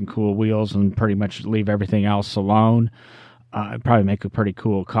ride with some cool wheels and pretty much leave everything else alone. It'd probably make a pretty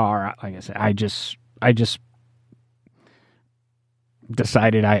cool car. Like I said, I just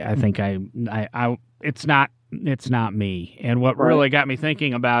decided I think it's not me. And what really got me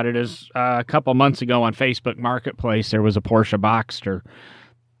thinking about it is a couple months ago on Facebook Marketplace, there was a Porsche Boxster,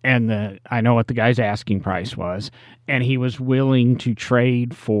 and I know what the guy's asking price was, and he was willing to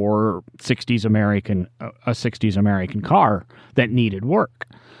trade for a 60s American car that needed work.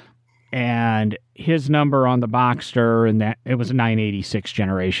 And his number on the Boxster, and that it was a 986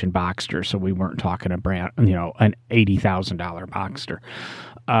 generation Boxster, so we weren't talking an $80,000 Boxster.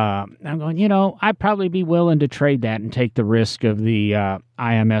 I'm going, I'd probably be willing to trade that and take the risk of the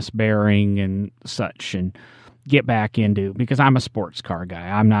IMS bearing and such and get back into, because I'm a sports car guy.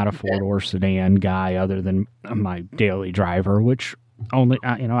 I'm not a four-door sedan guy other than my daily driver, which only,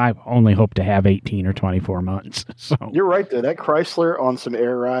 I only hope to have 18 or 24 months. So You're right, though. That Chrysler on some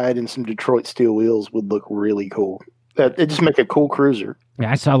air ride and some Detroit steel wheels would look really cool. It just make a cool cruiser.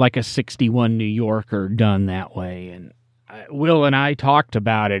 yeah, I saw like a 61 New Yorker done that way, and Will and I talked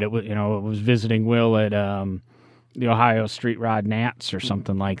about it. It was, it was visiting Will at the Ohio Street Rod Nats or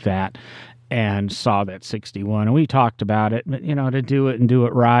something like that, and saw that 61, and we talked about it. But to do it and do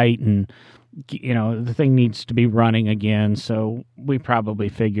it right, and the thing needs to be running again. So we probably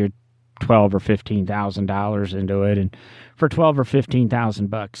figured $12,000 or $15,000 into it, and for $12,000 or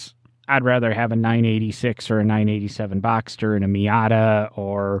 $15,000, I'd rather have a 986 or a 987 Boxster and a Miata,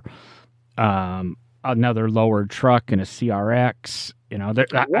 or another lowered truck and a CRX.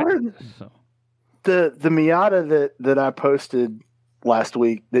 The Miata that I posted last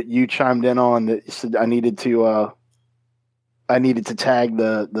week that you chimed in on, that said I needed to tag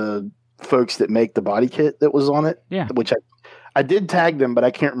the folks that make the body kit that was on it. Yeah. Which I did tag them, but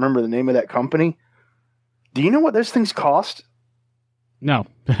I can't remember the name of that company. Do you know what those things cost? No.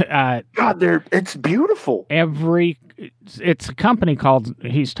 God, it's beautiful. It's a company called,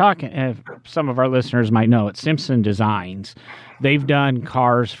 he's talking, some of our listeners might know it, Simpson Designs. They've done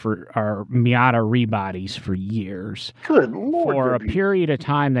cars for our Miata rebodies for years. Good Lord. For a period of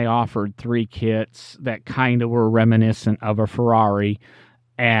time, they offered 3 kits that kind of were reminiscent of a Ferrari.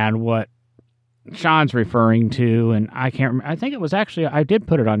 And what Sean's referring to, and I can't remember, I think it was actually, I did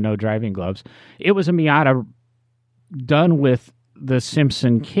put it on No Driving Gloves. It was a Miata done with the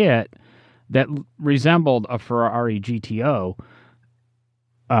Simpson kit that resembled a Ferrari GTO,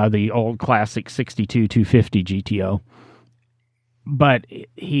 the old classic 62 250 GTO. But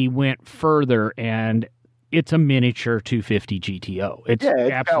he went further, and it's a miniature 250 GTO. It's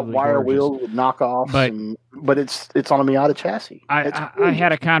got wire gorgeous. wheels with knockoffs, but it's on a Miata chassis. I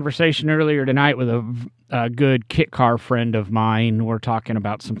had a conversation earlier tonight with a good kit car friend of mine. We're talking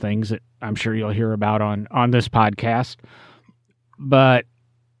about some things that I'm sure you'll hear about on this podcast. But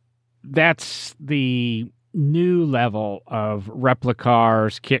that's the new level of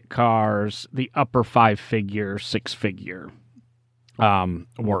replicars, kit cars, the upper 5-figure, 6-figure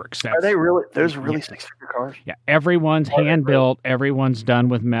works. Are they really? There's really 6-figure cars? Yeah, everyone's hand built. Everyone's done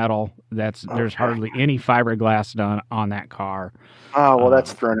with metal. There's hardly any fiberglass done on that car. Oh well,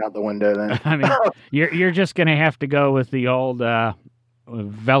 that's thrown out the window then. I mean, you're just going to have to go with the old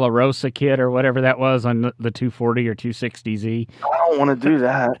Velarosa kit or whatever that was on the 240 or 260Z. I don't want to do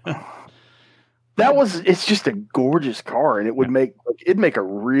that. It's just a gorgeous car, and it'd make a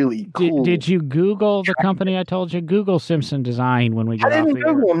really cool. Did you Google the company I told you? Google Simpson Design when we get I off didn't the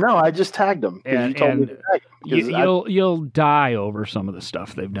air. Google them. No, I just tagged them. And You told me to tag them, you'll die over some of the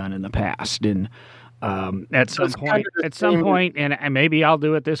stuff they've done in the past, and at some point, and maybe I'll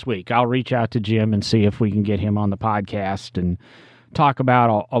do it this week. I'll reach out to Jim and see if we can get him on the podcast and talk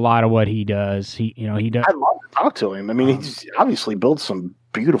about a lot of what he does. He does. I'd love to talk to him. I mean, he's obviously built some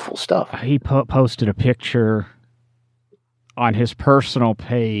beautiful stuff. He posted a picture on his personal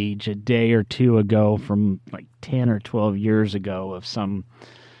page a day or two ago from like 10 or 12 years ago of some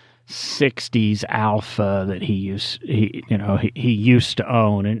 60s Alpha that he used to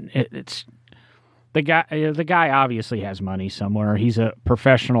own, and it's the guy obviously has money somewhere. He's a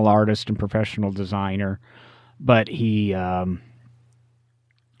professional artist and professional designer, but he has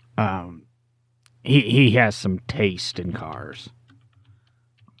some taste in cars.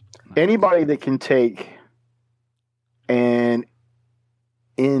 Anybody that can take an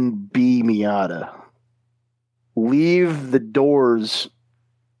NB Miata, leave the doors,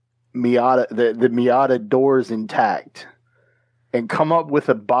 the Miata doors intact, and come up with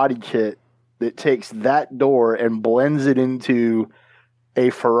a body kit that takes that door and blends it into a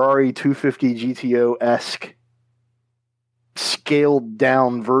Ferrari 250 GTO-esque scaled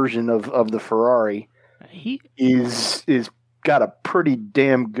down version of the Ferrari, is got a pretty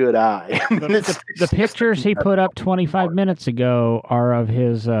damn good eye. The pictures he put up 25 minutes ago are of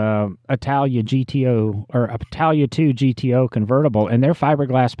his Italia GTO or Italia 2 GTO convertible, and they're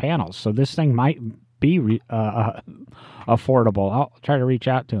fiberglass panels. So this thing might be affordable. I'll try to reach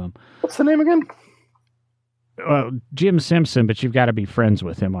out to him. What's the name again? Jim Simpson, but you've got to be friends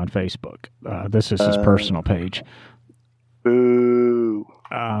with him on Facebook. This is his personal page. Boo.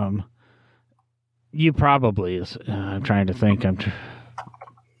 You probably. I'm trying to think.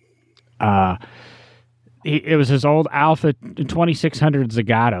 It was his old Alpha 2600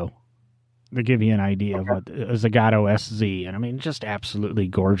 Zagato. To give you an idea of what a Zagato SZ, and I mean, just absolutely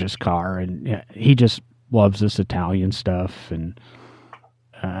gorgeous car, and he just loves this Italian stuff, and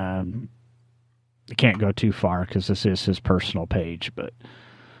I can't go too far because this is his personal page, but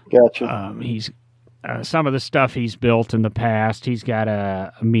gotcha. He's some of the stuff he's built in the past. He's got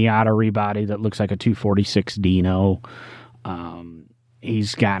a Miata rebody that looks like a 246 Dino.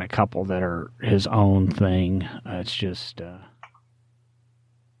 He's got a couple that are his own thing. It's just.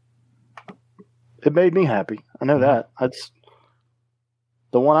 It made me happy. I know that. That's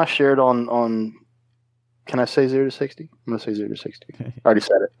the one I shared on. Can I say 0 to 60? I'm gonna say 0 to 60. I already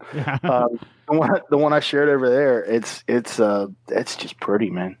said it. The one I shared over there. It's just pretty,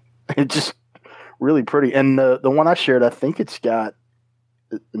 man. It's just really pretty. And the one I shared, I think it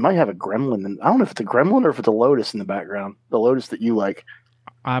might have a Gremlin. I don't know if it's a Gremlin or if it's a Lotus in the background. The Lotus that you like.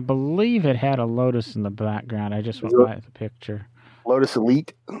 I believe it had a Lotus in the background. I just went by the picture. Lotus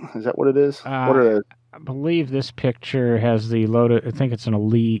Elite? Is that what it is? What are those? I believe this picture has the Lotus. I think it's an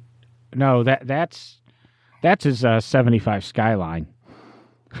Elite. No, that's his 75 Skyline.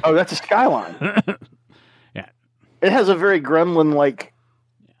 Oh, that's a Skyline. Yeah. It has a very Gremlin-like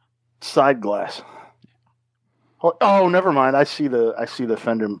side glass. Oh, never mind. I see the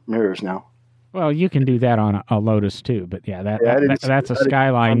fender mirrors now. Well, you can do that on a Lotus too, but that's a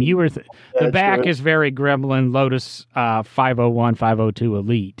Skyline. The back is very Gremlin Lotus 501, 502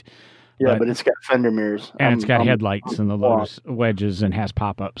 Elite. Yeah, but it's got fender mirrors. And it's got headlights and the Lotus wedges and has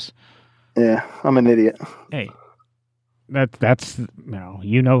pop-ups. Yeah, I'm an idiot. Hey, that's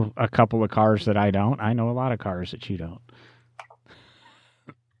you know a couple of cars that I don't. I know a lot of cars that you don't.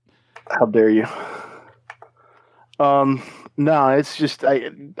 How dare you? No, it's just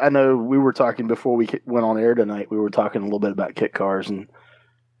I know we were talking before we went on air tonight. We were talking a little bit about kit cars, and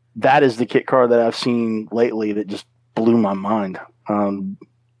that is the kit car that I've seen lately that just blew my mind. And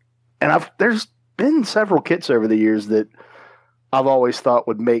there's been several kits over the years that I've always thought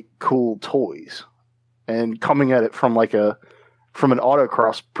would make cool toys, and coming at it from an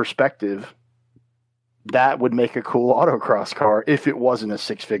autocross perspective, that would make a cool autocross car if it wasn't a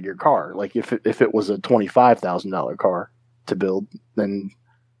 6-figure car. Like if it was a $25,000 car to build, then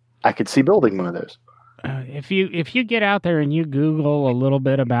I could see building one of those. If you get out there and you Google a little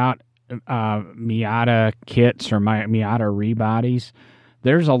bit about Miata kits or Miata rebodies,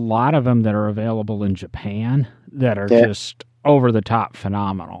 there's a lot of them that are available in Japan that are just over the top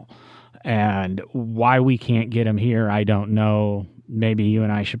phenomenal. And why we can't get them here, I don't know. Maybe you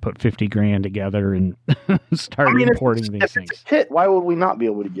and I should put $50,000 together and start importing these things. It's a kit. Why would we not be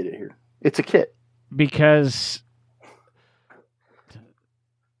able to get it here? It's a kit. Because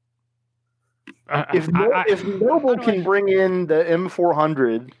If Noble can bring in the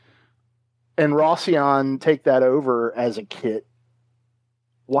M400 and Roscion take that over as a kit,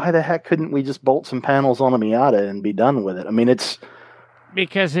 why the heck couldn't we just bolt some panels on a Miata and be done with it? I mean, it's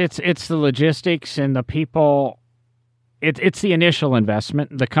because it's the logistics and the people. It's the initial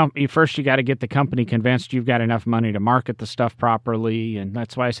investment. The company first, you got to get the company convinced you've got enough money to market the stuff properly, and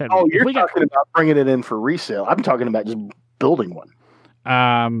that's why I said. Oh, you're talking about bringing it in for resale. I'm talking about just building one.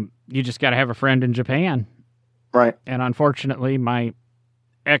 You just got to have a friend in Japan, right? And unfortunately, my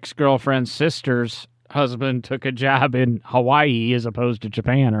ex-girlfriend's sister's husband took a job in Hawaii as opposed to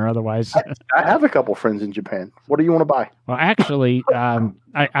Japan, or otherwise. I have a couple friends in Japan. What do you want to buy? Well, actually,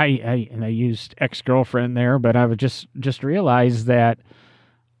 I used ex-girlfriend there, but I've just realized that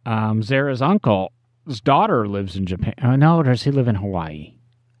Zara's uncle's daughter lives in Japan. Oh, no, does he live in Hawaii?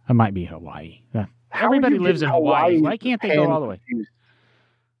 It might be Hawaii. Everybody lives in Hawaii. Why can't they go all the way?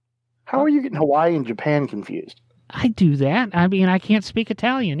 How are you getting Hawaii and Japan confused? I do that. I mean, I can't speak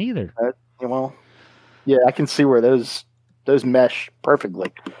Italian either. Well, yeah, I can see where those mesh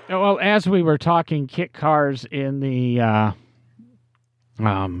perfectly. Well, as we were talking kit cars in the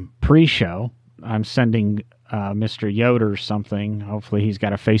pre-show, I'm sending Mr. Yoder something. Hopefully he's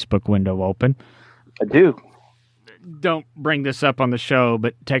got a Facebook window open. I do. Don't bring this up on the show,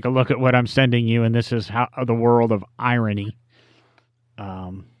 but take a look at what I'm sending you, and this is how the world of irony.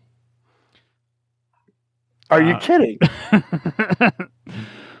 Are you kidding?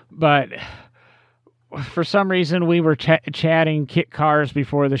 But for some reason, we were chatting kit cars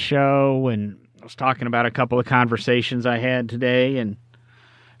before the show, and I was talking about a couple of conversations I had today, and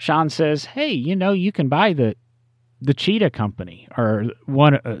Sean says, "Hey, you can buy the Cheetah company, or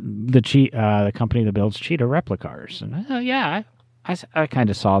the company that builds Cheetah replicas." And yeah, I kind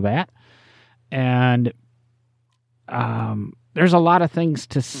of saw that, and there's a lot of things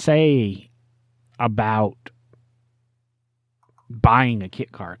to say about buying a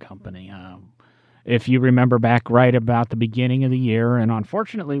kit car company. If you remember back right about the beginning of the year, and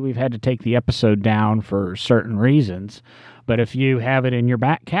unfortunately we've had to take the episode down for certain reasons, but if you have it in your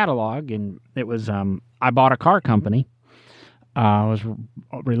back catalog, and it was I Bought a Car Company, was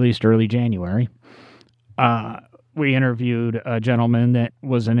released early January. We interviewed a gentleman that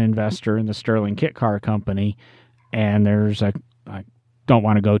was an investor in the Sterling Kit Car Company, and I don't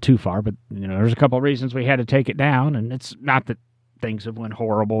want to go too far, but there's a couple of reasons we had to take it down, and it's not that things have went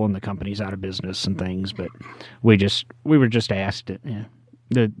horrible and the company's out of business and things, but we were just asked it. Yeah.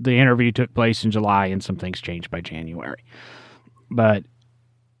 The interview took place in July, and some things changed by January. But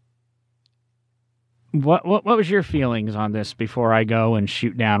what was your feelings on this before I go and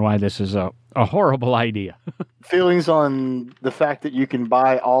shoot down why this is a horrible idea? Feelings on the fact that you can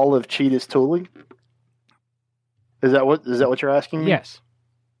buy all of Cheetah's tooling? Is that what you're asking me? Yes.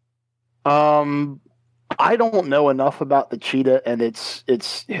 I don't know enough about the Cheetah and its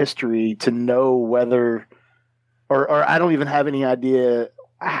history to know whether, or I don't even have any idea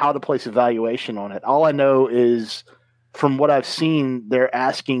how to place a valuation on it. All I know is from what I've seen, they're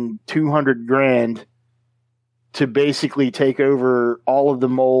asking $200,000 to basically take over all of the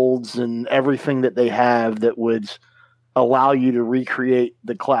molds and everything that they have that would allow you to recreate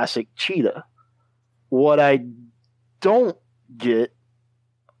the classic Cheetah. What I don't get,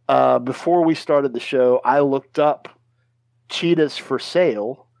 before we started the show, I looked up Cheetahs for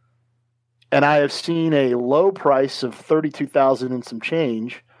sale, and I have seen a low price of $32,000 and some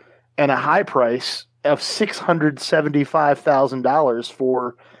change, and a high price of $675,000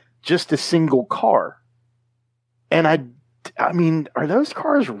 for just a single car. And I mean, are those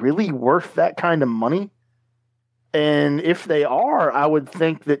cars really worth that kind of money? And if they are, I would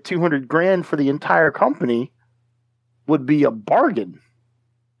think that $200,000 for the entire company would be a bargain.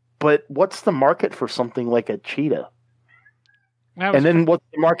 But what's the market for something like a Cheetah? And then what's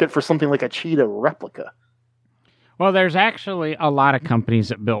the market for something like a Cheetah replica? Well, there's actually a lot of companies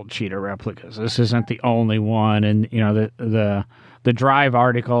that build Cheetah replicas. This isn't the only one. And, the Drive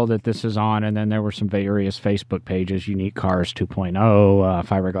article that this is on, and then there were some various Facebook pages, Unique Cars 2.0,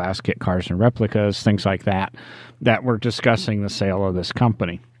 Fiberglass Kit Cars and Replicas, things like that were discussing the sale of this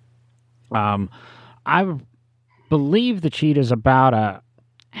company. I believe the Cheetah is about a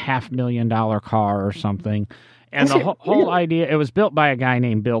 $500,000 car or something. And the whole idea, it was built by a guy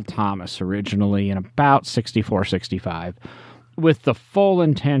named Bill Thomas originally in about 64, 65, with the full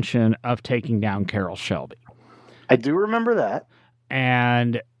intention of taking down Carroll Shelby. I do remember that.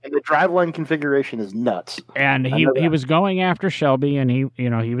 And the driveline configuration is nuts. And he was going after Shelby, and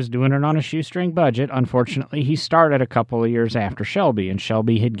he was doing it on a shoestring budget. Unfortunately, he started a couple of years after Shelby, and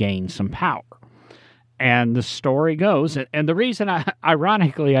Shelby had gained some power. And the story goes, and the reason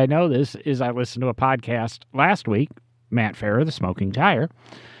ironically I know this is I listened to a podcast last week, Matt Farah, the Smoking Tire,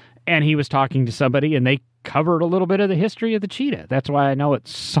 and he was talking to somebody and they covered a little bit of the history of the cheetah. That's why I know it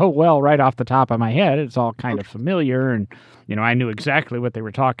so well right off the top of my head. It's all kind of familiar, and I knew exactly what they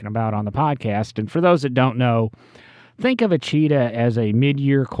were talking about on the podcast. And for those that don't know, think of a cheetah as a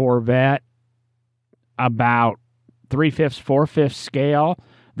mid-year Corvette, about 3/5, 4/5 scale,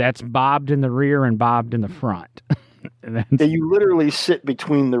 that's bobbed in the rear and bobbed in the front. Yeah, you literally sit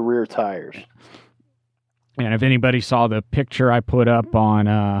between the rear tires. And if anybody saw the picture I put up on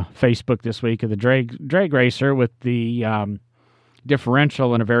Facebook this week of the drag racer with the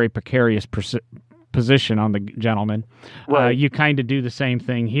differential in a very precarious position on the gentleman, right. You kind of do the same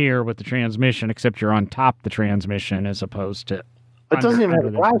thing here with the transmission, except you're on top of the transmission as opposed to. It doesn't even have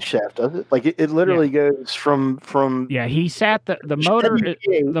a drive shaft, does it? Like it literally goes from. Yeah, he sat the motor.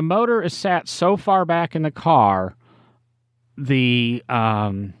 The motor is sat so far back in the car. The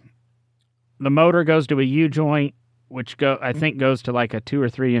motor goes to a U joint, which I think goes to like a 2 or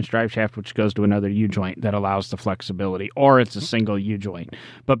 3 inch drive shaft, which goes to another U joint that allows the flexibility, or it's a single U joint.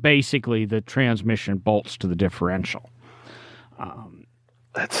 But basically, the transmission bolts to the differential.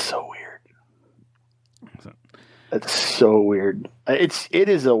 That's so weird. That's so weird. It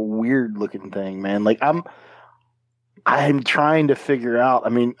is a weird looking thing, man. Like I'm trying to figure out. I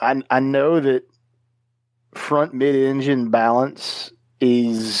mean, I know that front mid-engine balance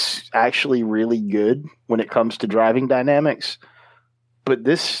is actually really good when it comes to driving dynamics, but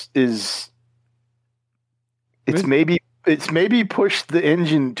this is it's maybe pushed the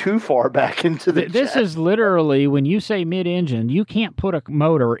engine too far back into the This is literally, when you say mid-engine, you can't put a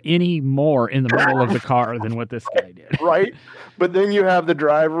motor any more in the middle of the car than what this guy did. Right? But then you have the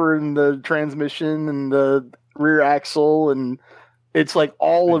driver and the transmission and the rear axle, and it's like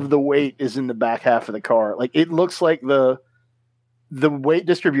all of the weight is in the back half of the car. Like it looks like the weight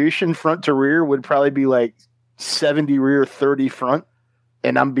distribution front to rear would probably be like 70 rear, 30 front.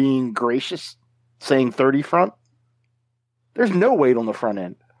 And I'm being gracious saying 30 front. There's no weight on the front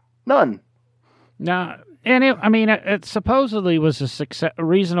end. None. No. And it supposedly was a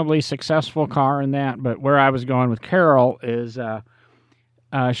reasonably successful car in that. But where I was going with Carol is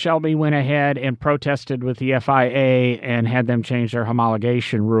Shelby went ahead and protested with the FIA and had them change their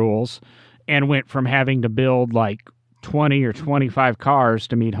homologation rules and went from having to build like 20 or 25 cars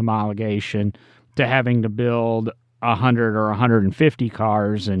to meet homologation to having to build 100 or 150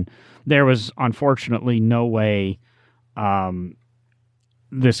 cars. And there was unfortunately no way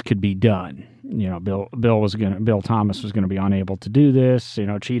this could be done. Bill Thomas was going to be unable to do this.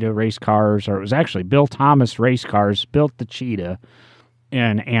 Cheetah race cars, or it was actually Bill Thomas race cars built the Cheetah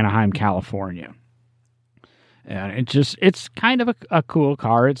in Anaheim, California. And it's kind of a cool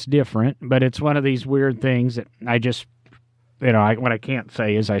car. It's different, but it's one of these weird things that I just, what I can't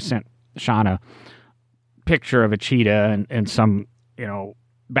say is I sent Sean a picture of a cheetah and some,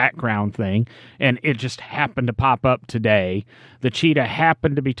 background thing, and it just happened to pop up today. The cheetah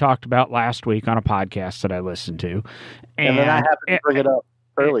happened to be talked about last week on a podcast that I listened to. And then I happened to bring it up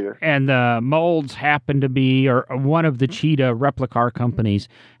earlier. And the molds happen to be, or one of the cheetah replica companies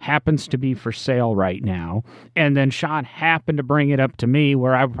happens to be for sale right now. And then Sean happened to bring it up to me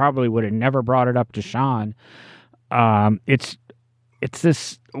where I probably would have never brought it up to Sean. It's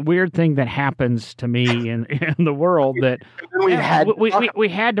this weird thing that happens to me in the world that we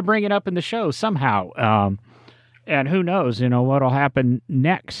had to bring it up in the show somehow. And who knows, what'll happen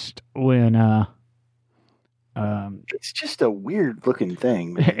next when it's just a weird looking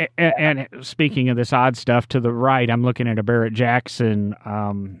thing, man. And speaking of this odd stuff, to the right, I'm looking at a Barrett Jackson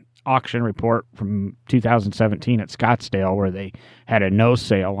auction report from 2017 at Scottsdale where they had a no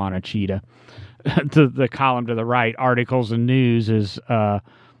sale on a cheetah. The column to the right, articles and news, is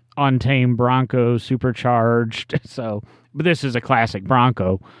untamed Bronco supercharged. But this is a classic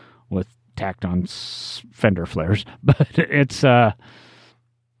Bronco with tacked on fender flares. But it's here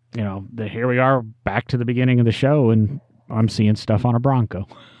we are back to the beginning of the show, and I'm seeing stuff on a Bronco.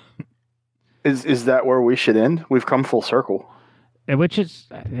 Is that where we should end? We've come full circle. Which is,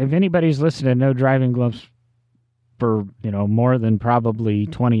 if anybody's listened to No Driving Gloves for more than probably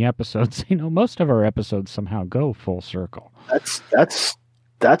 20 episodes, most of our episodes somehow go full circle.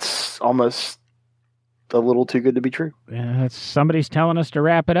 That's almost a little too good to be true. Yeah, somebody's telling us to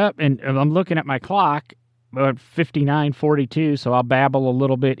wrap it up, and I'm looking at my clock about 59:42, so I'll babble a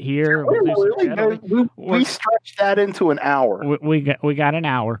little bit here. We stretched that into an hour. We got an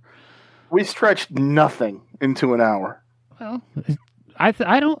hour. We stretched nothing into an hour. Well, I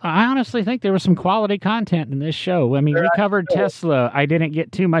honestly think there was some quality content in this show. I mean, we covered Tesla. I didn't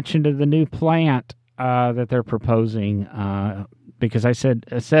get too much into the new plant. that they're proposing, because I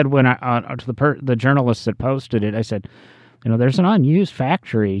said when to the journalist that posted it, I said, there's an unused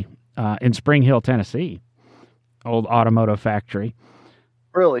factory in Spring Hill, Tennessee, old automotive factory.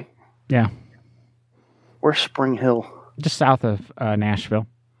 Really? Yeah. Where's Spring Hill? Just south of Nashville.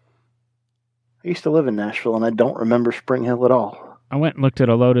 I used to live in Nashville, and I don't remember Spring Hill at all. I went and looked at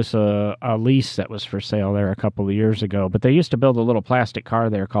a Lotus, a lease that was for sale there a couple of years ago, but they used to build a little plastic car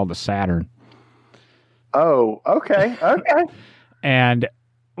there called the Saturn. Oh, okay. And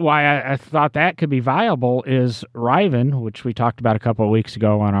why I thought that could be viable is Riven, which we talked about a couple of weeks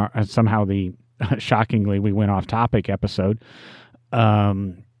ago on our, somehow shockingly, we went off topic episode.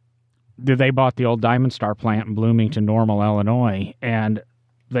 They bought the old Diamond Star plant in Bloomington, Normal, Illinois, and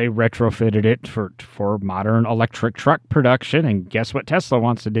they retrofitted it for modern electric truck production. And guess what Tesla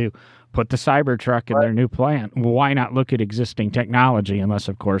wants to do? Put the Cybertruck in their new plant. Why not look at existing technology, unless,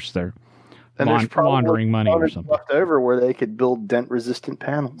 of course, they're laundering money or something left over where they could build dent-resistant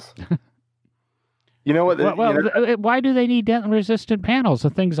panels. You know what? Why do they need dent-resistant panels? The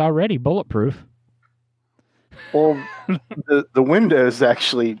thing's already bulletproof. Well, the windows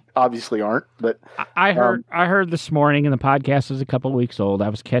actually obviously aren't. But I heard this morning, and the podcast is a couple of weeks old. I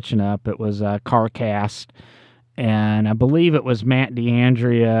was catching up. It was CarCast, and I believe it was Matt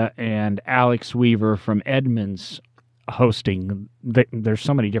D'Andrea and Alex Weaver from Edmunds hosting. There's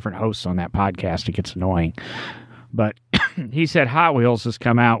so many different hosts on that podcast, it gets annoying. But he said Hot Wheels has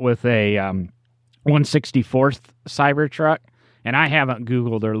come out with a 1/64th Cybertruck, and I haven't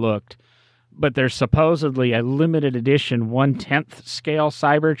Googled or looked, but there's supposedly a limited edition 1/10th scale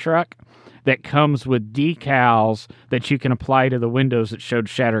Cybertruck that comes with decals that you can apply to the windows that showed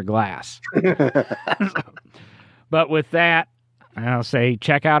shattered glass. But with that, I'll say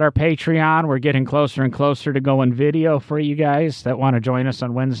check out our Patreon. We're getting closer and closer to going video for you guys that want to join us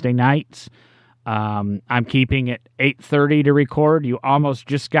on Wednesday nights. I'm keeping it 8:30 to record. You almost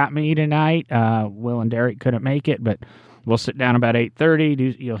just got me tonight. Will and Derek couldn't make it, but we'll sit down about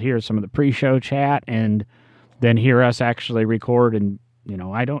 8:30. You'll hear some of the pre-show chat and then hear us actually record. And,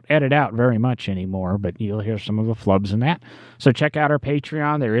 I don't edit out very much anymore, but you'll hear some of the flubs in that. So check out our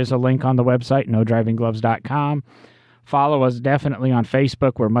Patreon. There is a link on the website, nodrivinggloves.com. Follow us definitely on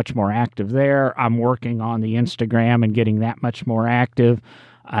Facebook. We're much more active there. I'm working on the Instagram and getting that much more active.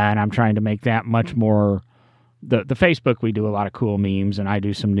 And I'm trying to make that much more. The Facebook, we do a lot of cool memes, and I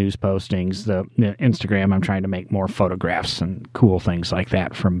do some news postings. The Instagram, I'm trying to make more photographs and cool things like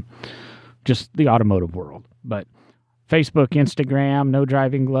that from just the automotive world. But Facebook, Instagram, No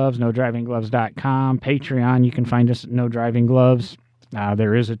Driving Gloves, nodrivinggloves.com. Patreon, you can find us at No Driving Gloves.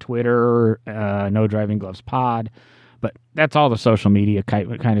 There is a Twitter, No Driving Gloves Pod. But that's all the social media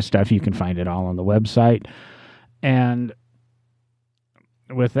kind of stuff. You can find it all on the website. And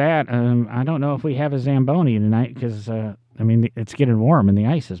with that, I don't know if we have a Zamboni tonight because, it's getting warm and the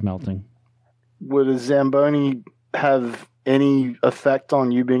ice is melting. Would a Zamboni have any effect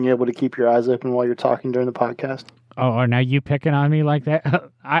on you being able to keep your eyes open while you're talking during the podcast? Oh, are now you picking on me like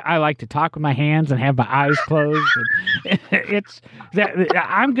that? I like to talk with my hands and have my eyes closed. And it's that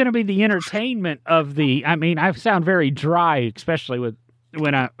I'm going to be the entertainment of the. I sound very dry, especially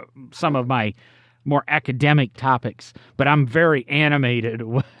when some of my more academic topics, but I'm very animated.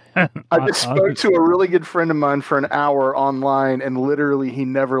 I just spoke to a really good friend of mine for an hour online, and literally he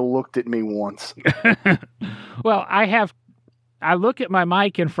never looked at me once. Well, I look at my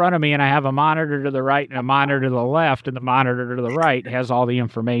mic in front of me, and I have a monitor to the right and a monitor to the left, and the monitor to the right has all the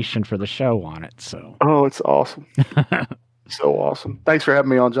information for the show on it. So, oh, it's awesome. So awesome. Thanks for having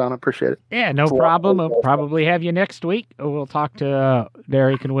me on, John. I appreciate it. Yeah, no problem. We'll probably have you next week. We'll talk to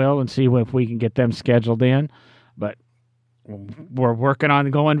Derek and Will and see if we can get them scheduled in. But we're working on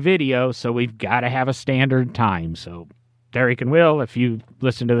going video, so we've got to have a standard time. So, Derek and Will, if you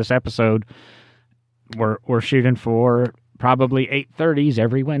listen to this episode, we're shooting for probably 8:30s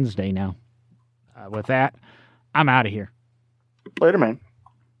every Wednesday now. With that, I'm out of here. Later, man.